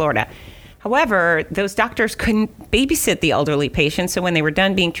at North Florida. However, those doctors couldn't babysit the elderly patients. So when they were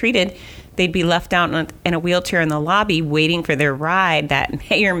done being treated, they'd be left out in a wheelchair in the lobby waiting for their ride that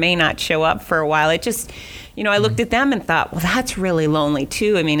may or may not show up for a while. It just, I looked at them and thought, well, that's really lonely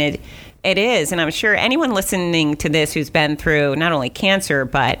too. I mean, it is. And I'm sure anyone listening to this who's been through not only cancer,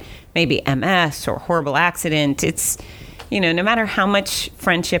 but maybe MS or horrible accident, it's, no matter how much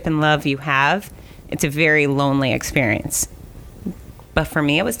friendship and love you have, it's a very lonely experience. But for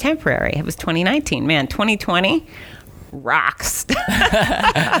me, it was temporary. It was 2019. Man, 2020 rocks.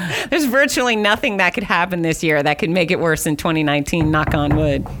 There's virtually nothing that could happen this year that could make it worse than 2019, knock on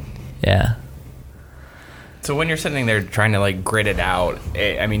wood. Yeah. So when you're sitting there trying to grit it out,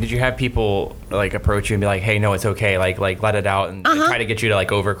 did you have people approach you and be like, "Hey, no, it's okay. Like let it out," and try to get you to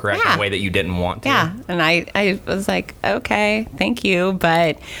overcorrect in a way that you didn't want to? Yeah, and I was like, "Okay, thank you,"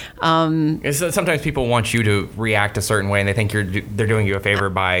 but sometimes people want you to react a certain way, and they think they're doing you a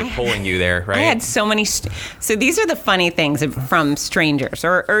favor by pulling you there, right? I had so many. So these are the funny things from strangers,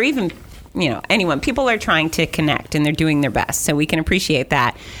 or even anyone. People are trying to connect, and they're doing their best, so we can appreciate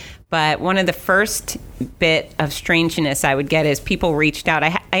that. But one of the first bit of strangeness I would get is people reached out.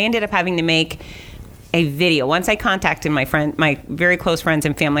 I ended up having to make a video. Once I contacted my very close friends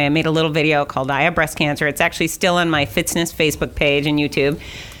and family, I made a little video called I Have Breast Cancer. It's actually still on my Fitness Facebook page and YouTube.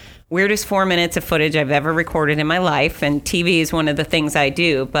 Weirdest 4 minutes of footage I've ever recorded in my life. And TV is one of the things I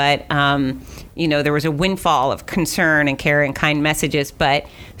do. But, there was a windfall of concern and care and kind messages. But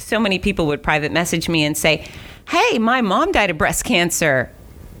so many people would private message me and say, "Hey, my mom died of breast cancer."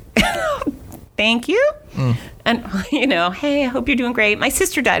 Thank you. And, "Hey, I hope you're doing great. My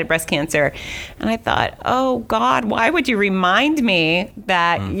sister died of breast cancer." And I thought, oh, God, why would you remind me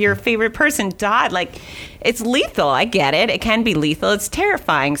that your favorite person died? It's lethal. I get it. It can be lethal. It's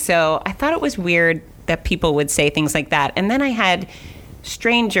terrifying. So I thought it was weird that people would say things like that. And then I had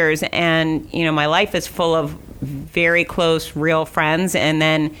strangers, and, my life is full of very close, real friends, and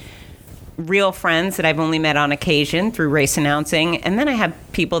then real friends that I've only met on occasion through race announcing. And then I have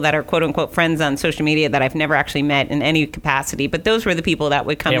people that are quote unquote friends on social media that I've never actually met in any capacity. But those were the people that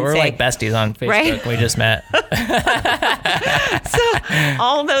would come and say. Yeah, we're like besties on Facebook. Right? We just met. So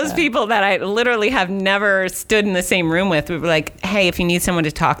all those people that I literally have never stood in the same room with, we were like, "Hey, if you need someone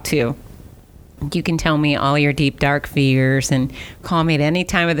to talk to, you can tell me all your deep, dark fears and call me at any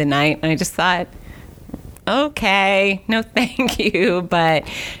time of the night." And I just thought, okay, no thank you. But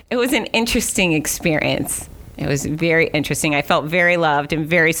it was an interesting experience. It was very interesting. I felt very loved and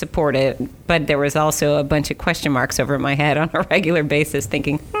very supported, but there was also a bunch of question marks over my head on a regular basis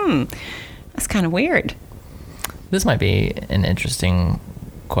thinking, that's kind of weird. This might be an interesting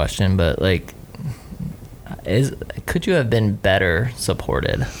question, but could you have been better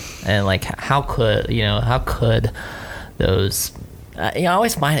supported? And how could those I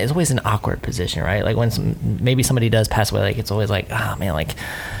always find it's always an awkward position, right? When maybe somebody does pass away, it's always oh man,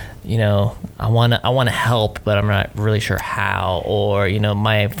 I want to help, but I'm not really sure how, or,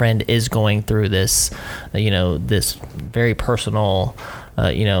 my friend is going through this, this very personal,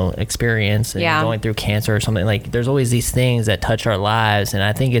 experience and going through cancer or something. Like, there's always these things that touch our lives. And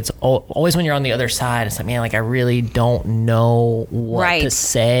I think it's always when you're on the other side, it's like, man, like, I really don't know what to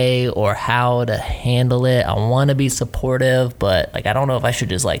say or how to handle it. I want to be supportive, but like, I don't know if I should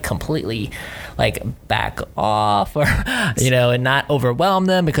just like completely like back off or, and not overwhelm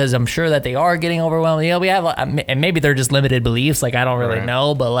them, because I'm sure that they are getting overwhelmed. We have, and maybe they're just limited beliefs. Like, I don't really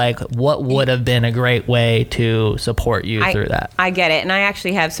know, but like, what would have been a great way to support you through that? I get it. And I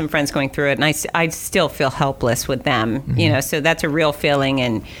actually have some friends going through it, and I still feel helpless with them, so that's a real feeling.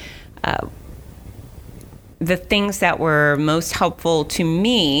 And the things that were most helpful to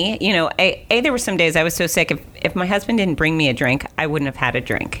me, there were some days I was so sick. If my husband didn't bring me a drink, I wouldn't have had a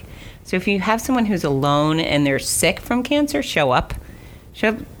drink. So if you have someone who's alone and they're sick from cancer, show up,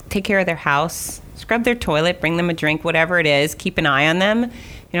 take care of their house, scrub their toilet, bring them a drink, whatever it is, keep an eye on them.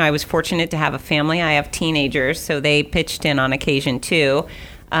 I was fortunate to have a family. I have teenagers, so they pitched in on occasion too.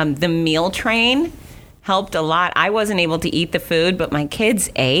 The meal train helped a lot. I wasn't able to eat the food, but my kids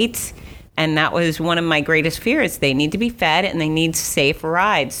ate. And that was one of my greatest fears. They need to be fed and they need safe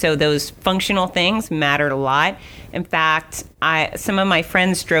rides. So those functional things mattered a lot. In fact, some of my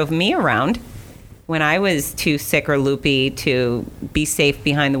friends drove me around when I was too sick or loopy to be safe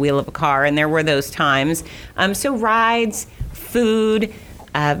behind the wheel of a car. And there were those times. So rides, food,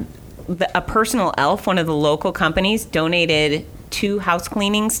 a personal elf, one of the local companies, donated 2 house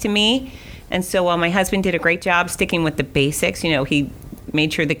cleanings to me. And so while my husband did a great job sticking with the basics, he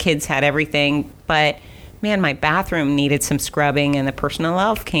made sure the kids had everything. But man, my bathroom needed some scrubbing, and the personal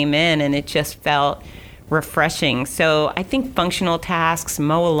elf came in, and it just felt refreshing. So I think functional tasks,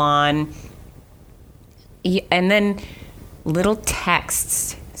 mow a lawn, and then little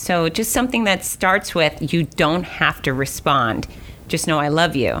texts. So just something that starts with, you don't have to respond. Just know I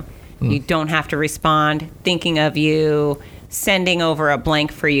love you. You don't have to respond. Thinking of you, sending over a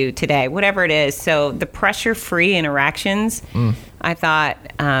blank for you today, whatever it is. So the pressure-free interactions, I thought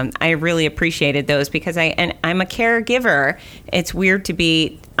I really appreciated those, because I'm a caregiver. It's weird to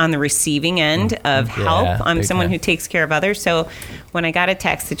be on the receiving end of help. I'm someone who takes care of others. So when I got a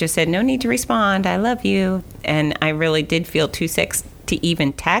text that just said, no need to respond, I love you, and I really did feel too sick to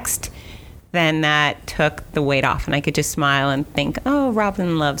even text, then that took the weight off, and I could just smile and think, oh,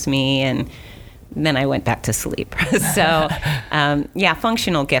 Robin loves me, and then I went back to sleep. So,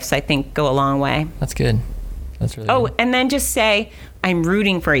 functional gifts, I think, go a long way. That's good. That's really good. And then just say, I'm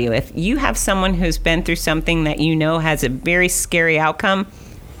rooting for you. If you have someone who's been through something that has a very scary outcome,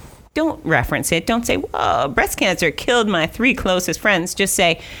 don't reference it. Don't say, whoa, breast cancer killed my 3 closest friends. Just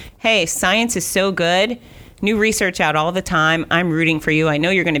say, hey, science is so good. New research out all the time. I'm rooting for you. I know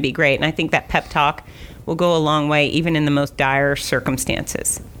you're going to be great. And I think that pep talk will go a long way, even in the most dire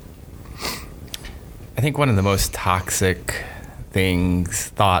circumstances. I think one of the most toxic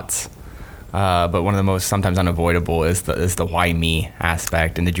thoughts, but one of the most sometimes unavoidable is the why me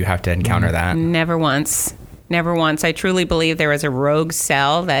aspect. And did you have to encounter that? Never once. I truly believe there was a rogue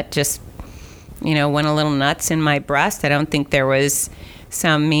cell that just, went a little nuts in my breast. I don't think there was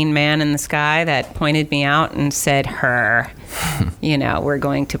some mean man in the sky that pointed me out and said, we're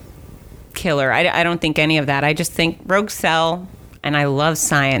going to kill her. I don't think any of that. I just think rogue cell, and I love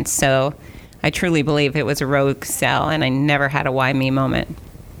science, so I truly believe it was a rogue cell, and I never had a why me moment.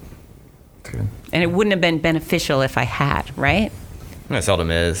 Good. And it wouldn't have been beneficial if I had, right? It seldom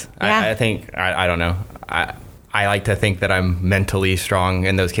is. Yeah. I think, I don't know. I like to think that I'm mentally strong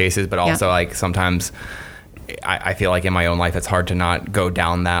in those cases, but also like sometimes I feel like in my own life it's hard to not go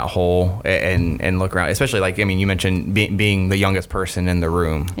down that hole and look around, especially like, you mentioned being the youngest person in the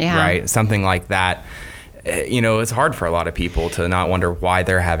room, right? Something like that. It's hard for a lot of people to not wonder why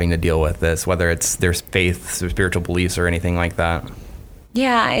they're having to deal with this, whether it's their faith, their spiritual beliefs, or anything like that.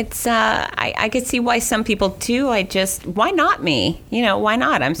 Yeah, it's I could see why some people too. Why not me? Why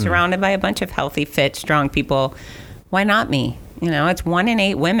not? I'm surrounded by a bunch of healthy, fit, strong people. Why not me? It's 1 in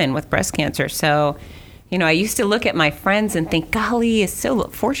 8 women with breast cancer. So, I used to look at my friends and think, golly, it's so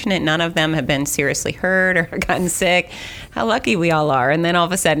fortunate none of them have been seriously hurt or gotten sick. How lucky we all are. And then all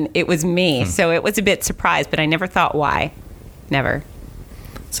of a sudden it was me. So it was a bit surprised, but I never thought why. Never.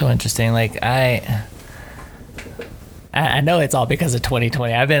 So interesting. Like I know it's all because of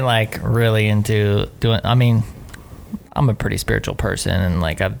 2020. I've been like really into I'm a pretty spiritual person, and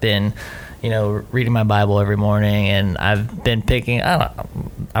like I've been, reading my Bible every morning, and I've been picking, I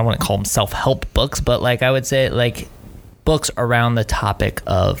wouldn't call them self-help books, but like I would say like books around the topic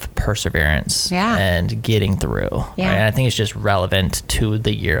of perseverance and getting through. Yeah. Right? And I think it's just relevant to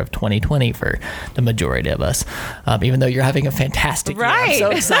the year of 2020 for the majority of us. Even though you're having a fantastic year, I'm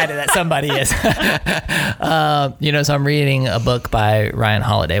so excited that somebody is. So I'm reading a book by Ryan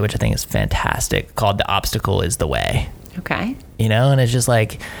Holiday, which I think is fantastic, called The Obstacle is the Way. Okay. And it's just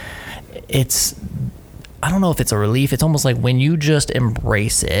like, I don't know if it's a relief. It's almost like when you just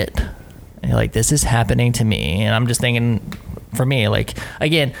embrace it, and you're like, this is happening to me. And I'm just thinking, for me, like,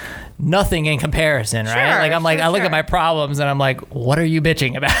 again, nothing in comparison, right? Sure, like, I'm like, I look at my problems and I'm like, what are you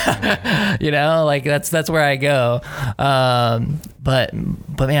bitching about? Like that's where I go. But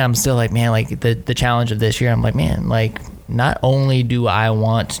man, I'm still like, man, like the challenge of this year, I'm like, man, like, not only do I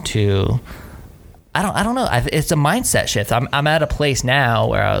want to, I don't know. It's a mindset shift. I'm at a place now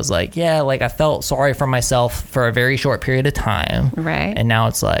where I was like, yeah, like I felt sorry for myself for a very short period of time. Right. And now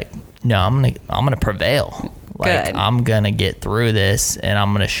it's like, no, I'm gonna prevail. Like, Good. I'm gonna get through this, and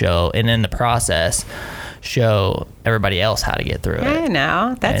I'm gonna show, and in the process, show everybody else how to get through it. I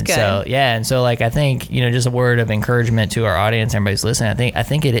know. That's And good. so, and so like, I think, just a word of encouragement to our audience, everybody's listening. I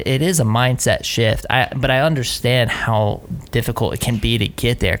think it is a mindset shift. But I understand how difficult it can be to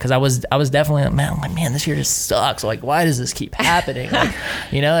get there. Cause I was definitely like, man, this year just sucks. Like, why does this keep happening? Like,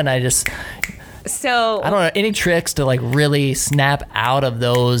 and I just, So I don't know, any tricks to like really snap out of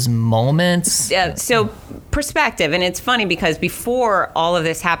those moments? so perspective, and it's funny because before all of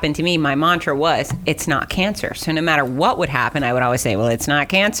this happened to me, my mantra was, it's not cancer. So no matter what would happen, I would always say, well, it's not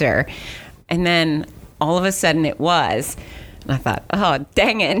cancer. And then all of a sudden it was. And I thought, oh,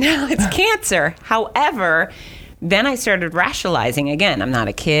 dang it, now it's cancer. However, then I started rationalizing again. I'm not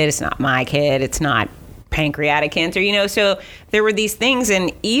a kid. It's not my kid. It's not pancreatic cancer, so there were these things.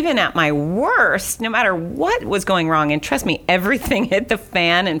 And even at my worst, no matter what was going wrong, and trust me, everything hit the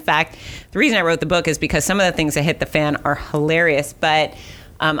fan. In fact, the reason I wrote the book is because some of the things that hit the fan are hilarious. But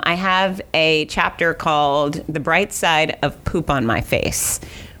I have a chapter called The Bright Side of Poop on My Face,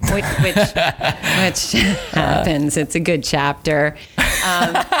 which happens. It's a good chapter.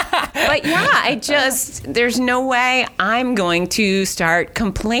 But yeah, there's no way I'm going to start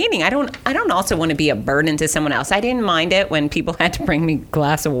complaining. I don't also want to be a burden to someone else. I didn't mind it when people had to bring me a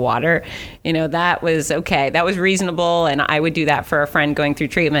glass of water. That was okay. That was reasonable. And I would do that for a friend going through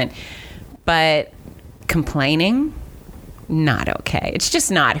treatment. But complaining, not okay. It's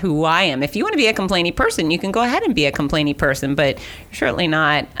just not who I am. If you want to be a complaining person, you can go ahead and be a complaining person, but you're certainly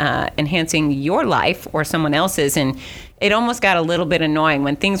not enhancing your life or someone else's. And it almost got a little bit annoying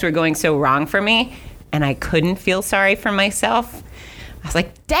when things were going so wrong for me and I couldn't feel sorry for myself. I was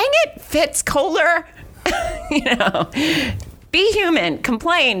like, dang it, Fitz Kohler. Be human,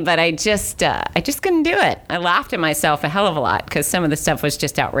 complain, but I just couldn't do it. I laughed at myself a hell of a lot because some of the stuff was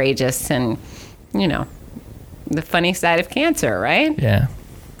just outrageous and, the funny side of cancer, right? Yeah.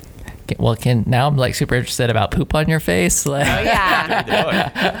 Well, now I'm like super interested about poop on your face. Like, Oh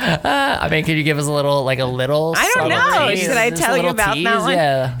yeah. I mean, could you give us a little? I don't know. tease? Should I Just a tell you little about tease? that one?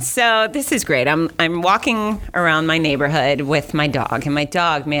 Yeah. So this is great. I'm walking around my neighborhood with my dog, and my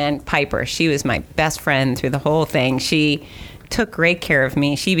dog, man, Piper, she was my best friend through the whole thing. She took great care of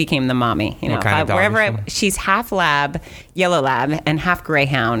me. She became the mommy. What kind of dog is she? She's half lab, yellow lab, and half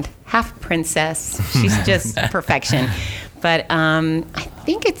greyhound, half princess. She's just perfection. But I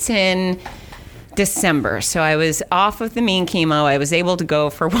think it's in December. So I was off of the mean chemo. I was able to go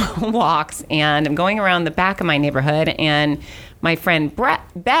for walks, and I'm going around the back of my neighborhood. And my friend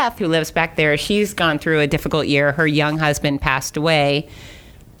Beth, who lives back there, she's gone through a difficult year. Her young husband passed away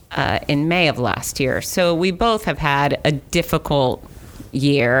in May of last year. So we both have had a difficult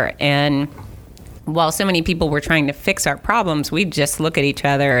year. And while so many people were trying to fix our problems, we just look at each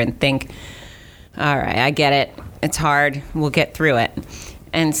other and think, all right, I get it. It's hard. We'll get through it.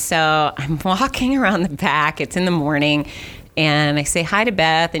 And so I'm walking around the back. It's in the morning. And I say hi to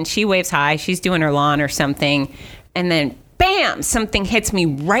Beth, and she waves hi. She's doing her lawn or something. And then, bam, something hits me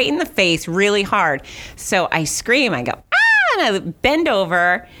right in the face really hard. So I scream. I go, ah! And I bend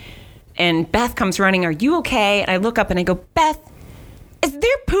over, and Beth comes running. Are you okay? And I look up, and I go, Beth, is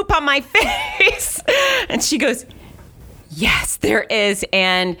there poop on my face? And she goes, yes, there is.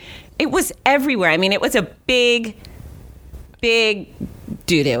 And it was everywhere. I mean, it was a big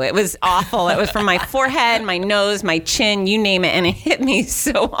doo-doo. It was awful. It was from my forehead, my nose, my chin, you name it. And it hit me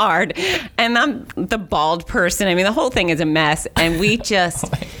so hard. And I'm the bald person. I mean, the whole thing is a mess. And we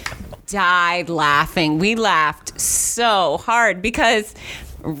just died laughing. We laughed so hard because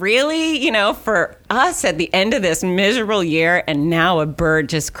really, for us at the end of this miserable year, and now a bird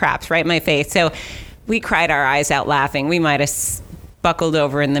just craps right in my face. So we cried our eyes out laughing. We might have buckled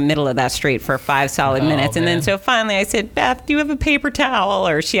over in the middle of that street for 5 solid minutes. And then man. so finally I said, Beth, do you have a paper towel?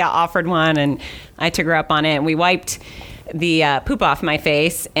 Or she offered one, and I took her up on it, and we wiped the poop off my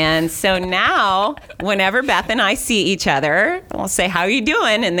face. And so now whenever Beth and I see each other, we'll say, how are you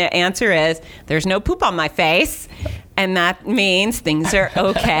doing? And the answer is, there's no poop on my face. And that means things are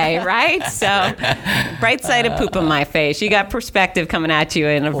okay, right? So, bright side of poop on my face. You got perspective coming at you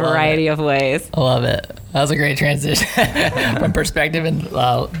in a variety of ways. I love it. That was a great transition from perspective, and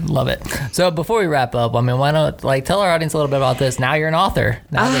love it. So before we wrap up, I mean, why not tell our audience a little bit about this? Now you're an author.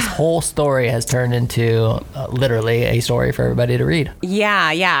 Now this whole story has turned into literally a story for everybody to read.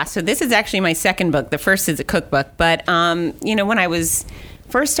 Yeah. So this is actually my second book. The first is a cookbook. But, when I was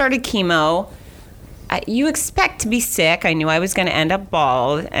first started chemo, you expect to be sick. I knew I was going to end up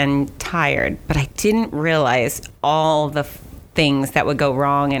bald and tired, but I didn't realize all the things that would go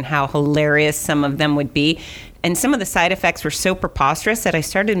wrong and how hilarious some of them would be. And some of the side effects were so preposterous that I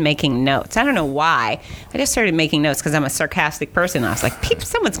started making notes. I don't know why. I just started making notes because I'm a sarcastic person. I was like,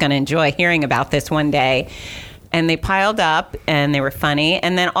 someone's going to enjoy hearing about this one day. And they piled up, and they were funny.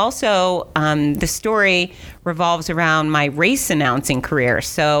 And then also, the story revolves around my race announcing career.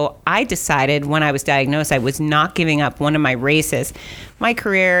 So I decided when I was diagnosed, I was not giving up one of my races. My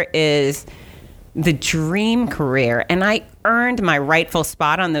career is the dream career, and I earned my rightful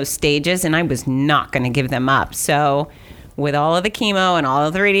spot on those stages, and I was not going to give them up. So with all of the chemo and all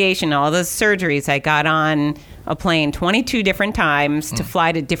of the radiation, all the surgeries, I got on a plane 22 different times to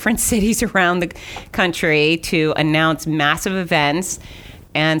fly to different cities around the country to announce massive events.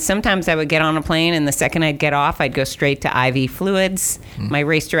 And sometimes I would get on a plane, and the second I'd get off, I'd go straight to IV fluids. My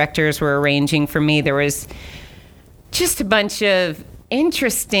race directors were arranging for me. There was just a bunch of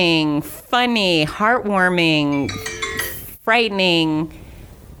interesting, funny, heartwarming, frightening,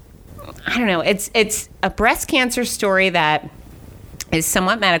 I don't know. It's a breast cancer story that is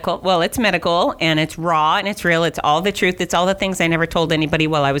somewhat medical. Well, it's medical, and it's raw, and it's real. It's all the truth. It's all the things I never told anybody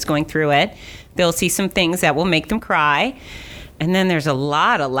while I was going through it. They'll see some things that will make them cry. And then there's a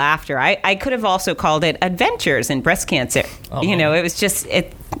lot of laughter. I could have also called it Adventures in Breast Cancer. Oh. It was just,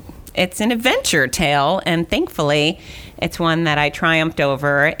 it's an adventure tale, and thankfully, it's one that I triumphed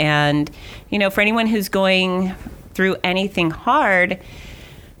over. And, for anyone who's going through anything hard,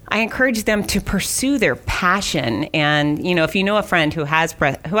 I encourage them to pursue their passion. And, if you know a friend who has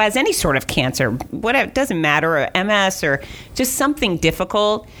any sort of cancer, whatever, it doesn't matter, or MS or just something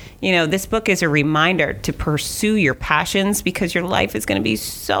difficult, this book is a reminder to pursue your passions, because your life is going to be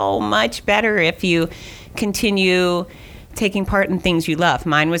so much better if you continue taking part in things you love.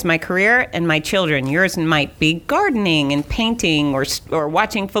 Mine was my career and my children. Yours might be gardening and painting or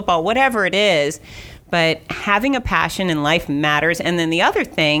watching football, whatever it is. But having a passion in life matters. And then the other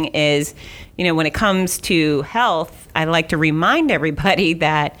thing is, when it comes to health, I like to remind everybody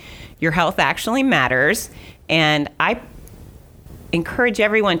that your health actually matters. And I encourage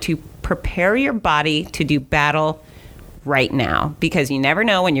everyone to prepare your body to do battle right now, because you never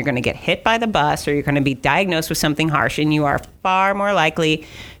know when you're going to get hit by the bus or you're going to be diagnosed with something harsh, and you are far more likely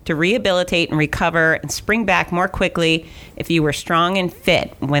to rehabilitate and recover and spring back more quickly if you were strong and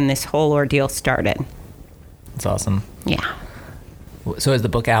fit when this whole ordeal started. That's awesome. Yeah. So is the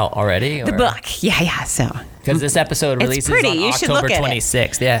book out already? The book. Yeah. So. Because this episode It's releases pretty. on You should October look at it.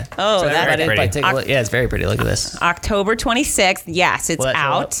 26th. Yeah. Oh, so that's everybody pretty. take a look. Yeah, it's very pretty. Look at this. October 26th. Yes, it's Will that show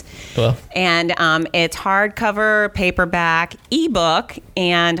out. up? Well, And it's hardcover, paperback, ebook,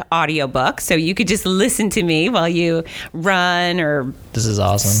 and audiobook. So you could just listen to me while you run or this is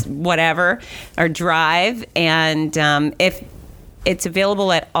awesome. whatever, or drive. And if it's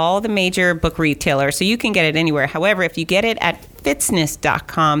available at all the major book retailers, so you can get it anywhere. However, if you get it at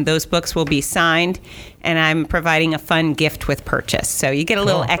fitsness.com, those books will be signed, and I'm providing a fun gift with purchase. So you get a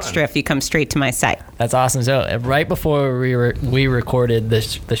little extra if you come straight to my site. That's awesome. So right before we recorded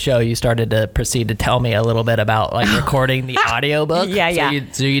the show, you started to proceed to tell me a little bit about recording the audiobook. Yeah.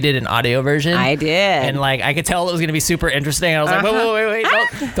 So you did an audio version? I did. And I could tell it was going to be super interesting. I was like,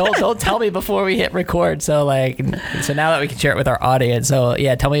 wait, don't tell me before we hit record. So so now that we can share it with our audience. So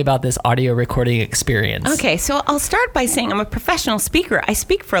yeah, tell me about this audio recording experience. Okay, so I'll start by saying I'm a professional speaker. I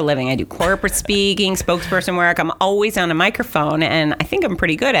speak for a living. I do corporate speaking, spokesperson work. I'm always on a microphone, and I think I'm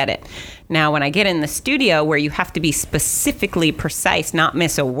pretty good at it. Now, when I get in the studio where you have to be specifically precise, not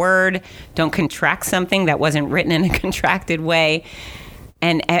miss a word, don't contract something that wasn't written in a contracted way,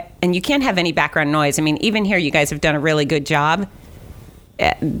 and you can't have any background noise. I mean, even here, you guys have done a really good job.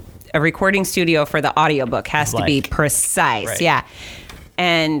 A recording studio for the audiobook has to be precise. Right. Yeah.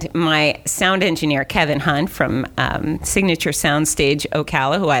 And my sound engineer, Kevin Hunt from Signature Soundstage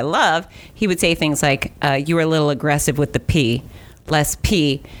Ocala, who I love, he would say things like, you were a little aggressive with the P. less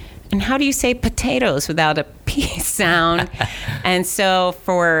P. And how do you say potatoes without a P sound? And so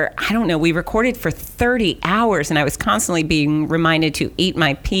we recorded for 30 hours and I was constantly being reminded to eat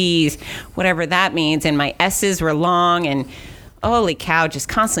my P's, whatever that means. And my S's were long and holy cow, just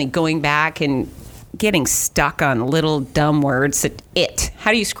constantly going back and getting stuck on little dumb words.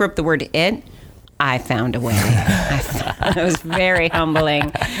 How do you screw up the word it? I found a way. It was very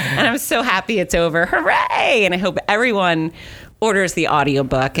humbling. And I'm so happy it's over. Hooray! And I hope everyone orders the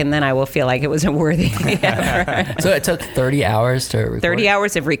audiobook, and then I will feel like it was a worthy effort. So it took 30 hours to record? 30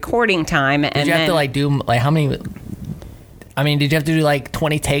 hours of recording time. Did you have to do how many... I mean, did you have to do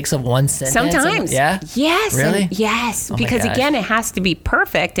 20 takes of one sentence? Sometimes. Yeah? Yes. Really? Yes. Oh because again, it has to be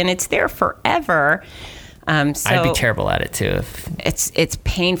perfect and it's there forever. So I'd be terrible at it too. It's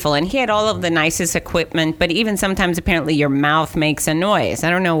painful. And he had all of the nicest equipment, but even sometimes apparently your mouth makes a noise. I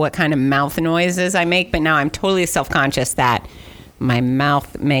don't know what kind of mouth noises I make, but now I'm totally self-conscious that my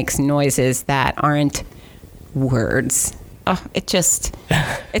mouth makes noises that aren't words. Oh, it's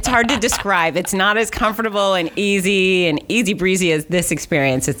hard to describe. It's not as comfortable and easy breezy as this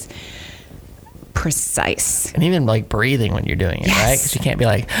experience. It's precise. And even breathing when you're doing it, right? Because you can't be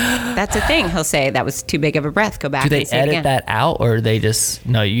like... That's the thing. He'll say, that was too big of a breath. Go back Do they and say it edit again. that out or they just...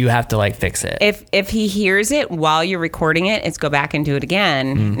 No, you have to fix it. If he hears it while you're recording it, it's go back and do it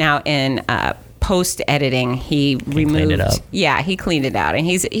again. Now in post editing, he removed... cleaned it up. Yeah, he cleaned it out, and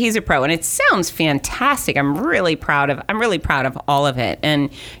he's a pro, and it sounds fantastic. I'm really proud of all of it, and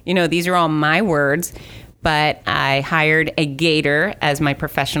these are all my words. But I hired a Gator as my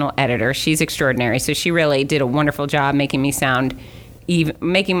professional editor. She's extraordinary, so she really did a wonderful job making me sound,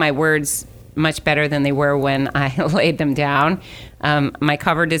 making my words much better than they were when I laid them down. My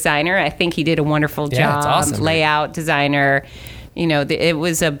cover designer, I think he did a wonderful job. That's awesome. Layout designer, it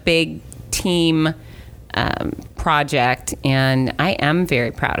was a big team project, and I am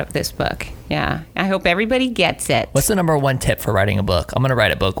very proud of this book. Yeah, I hope everybody gets it. What's the number one tip for writing a book? I'm gonna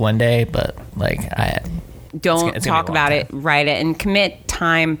write a book one day, but don't it's talk about it, write it, and commit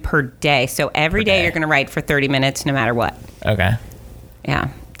time per day. So every day you're going to write for 30 minutes no matter what. Okay. Yeah,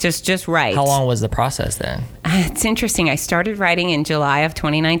 just write. How long was the process then? It's interesting. I started writing in July of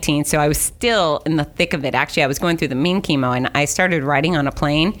 2019, so I was still in the thick of it. Actually, I was going through the mean chemo, and I started writing on a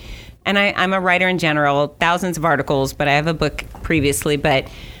plane. And I'm a writer in general, thousands of articles, but I have a book previously, but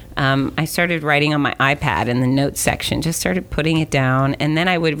I started writing on my iPad in the notes section, just started putting it down. And then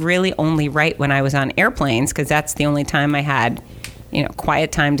I would really only write when I was on airplanes because that's the only time I had,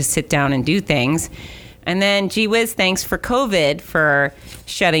 quiet time to sit down and do things. And then, gee whiz, thanks for COVID for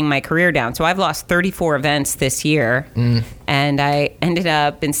shutting my career down. So I've lost 34 events this year. And I ended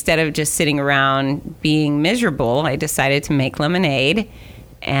up, instead of just sitting around being miserable, I decided to make lemonade.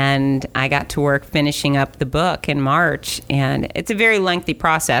 And I got to work finishing up the book in March. And it's a very lengthy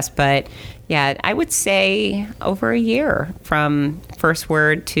process, but yeah, I would say over a year from first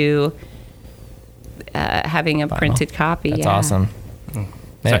word to having a printed copy. That's awesome.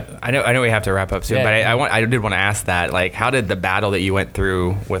 So I know we have to wrap up soon, but I did want to ask that, how did the battle that you went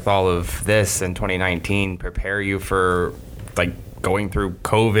through with all of this in 2019 prepare you for going through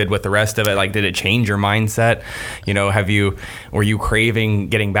COVID with the rest of it? Did it change your mindset? Were you craving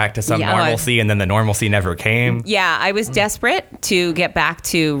getting back to some normalcy and then the normalcy never came? Yeah, I was desperate to get back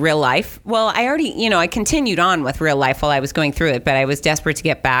to real life. Well, I already, I continued on with real life while I was going through it, but I was desperate to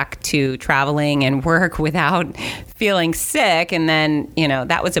get back to traveling and work without feeling sick. And then,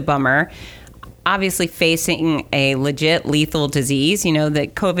 that was a bummer. Obviously facing a legit lethal disease,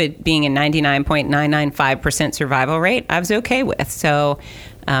 the COVID being a 99.995% survival rate, I was okay with. So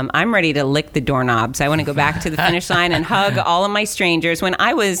I'm ready to lick the doorknobs. I want to go back to the finish line and hug all of my strangers. When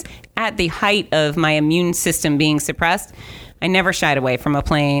I was at the height of my immune system being suppressed, I never shied away from a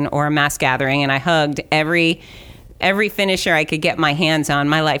plane or a mass gathering, and I hugged every finisher I could get my hands on.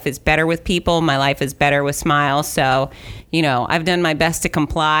 My life is better with people. My life is better with smiles. So, I've done my best to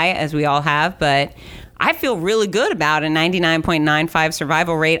comply, as we all have, but I feel really good about a 99.95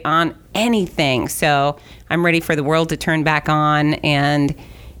 survival rate on anything. So I'm ready for the world to turn back on and,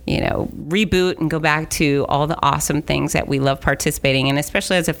 reboot and go back to all the awesome things that we love participating in.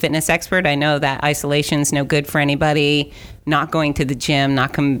 Especially as a fitness expert, I know that isolation's no good for anybody. Not going to the gym,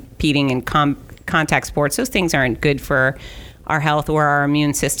 not competing in contact sports, those things aren't good for our health or our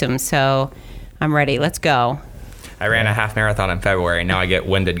immune system. So I'm ready. Let's go. I ran a half marathon in February. Now I get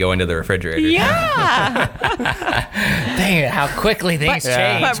winded going to the refrigerator. Yeah. Dang it, how quickly things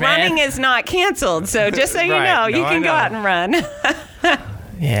change, But man. running is not canceled. So just so you know, you can go out and run.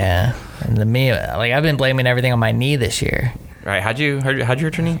 Yeah. And I've been blaming everything on my knee this year. Right. How'd your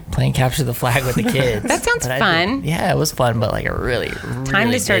journey? Playing capture the flag with the kids. That sounds But I fun. did- yeah, it was fun, but like a really Time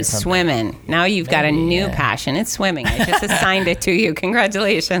really to start did something. swimming. Now you've got a new yeah. passion. It's swimming. I just assigned it to you.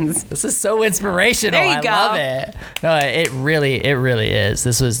 Congratulations. This is so inspirational. There you I go. love it. No, it really is.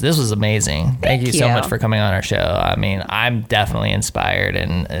 This was amazing. Thank you so you. much for coming on our show. I mean, I'm definitely inspired,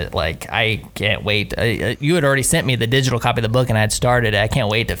 and I can't wait. You had already sent me the digital copy of the book, and I had started it. I can't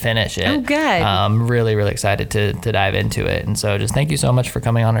wait to finish it. Oh, good. I'm really excited to dive into it. And so, just thank you so much for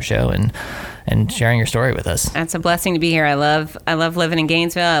coming on our show and sharing your story with us. That's a blessing to be here. I love living in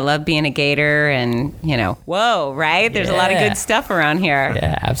Gainesville. I love being a Gator, and whoa, right? There's a lot of Yeah. good stuff around here.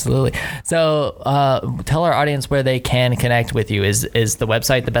 Yeah, absolutely. So, tell our audience where they can connect with you. Is the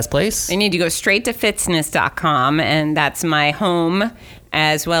website the best place? You need to go straight to fitsness.com, and that's my home,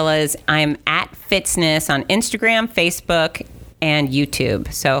 as well as I'm at Fitsness on Instagram, Facebook, and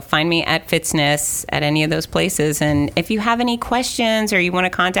YouTube. So find me at Fitsness at any of those places. And if you have any questions or you want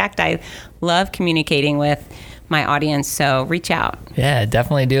to contact, I love communicating with my audience. So reach out. Yeah,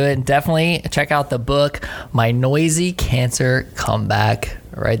 definitely do it. Definitely check out the book, My Noisy Cancer Comeback,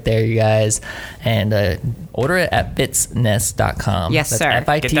 right there, you guys. And order it at fitsness.com. Yes, sir.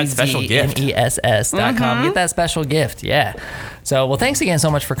 Get that special gift. FITZNESS.com. Get that special gift. Yeah. So, well, thanks again so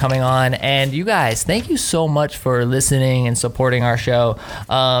much for coming on. And you guys, thank you so much for listening and supporting our show.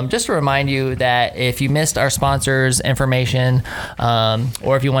 Just to remind you that if you missed our sponsors' information,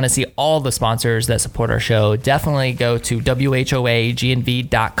 or if you want to see all the sponsors that support our show, definitely go to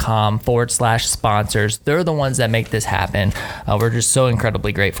whoagnv.com/sponsors. They're the ones that make this happen. We're just so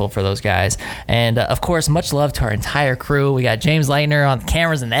incredibly grateful for those guys. And of course, much love to our entire crew. We got James Leitner on the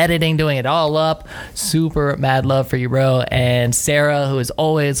cameras and editing, doing it all up. Super mad love for you, bro. And Sarah, who is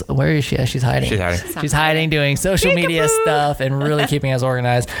always, where is she? She's hiding. She's hiding, doing social media stuff and really keeping us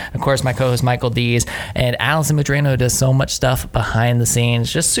organized. Of course, my co-host Michael Dees and Allison Madrino does so much stuff behind the scenes.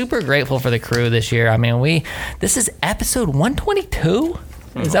 Just super grateful for the crew this year. I mean, this is episode 122.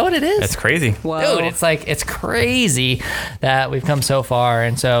 Is that what it is? That's crazy. Whoa. Dude, it's crazy that we've come so far.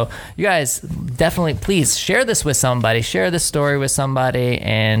 And so you guys definitely, please share this with somebody, share this story with somebody,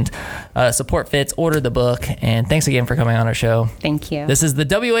 and support Fitz, order the book. And thanks again for coming on our show. Thank you. This is the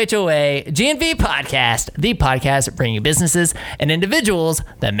WHOA GNV podcast, the podcast bringing you businesses and individuals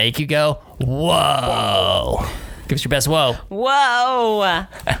that make you go, whoa. Give us your best whoa. Whoa.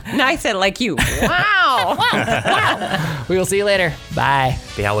 No, I said like you. Wow. We will see you later. Bye.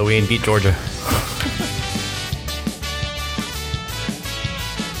 Be Halloween, beat Georgia.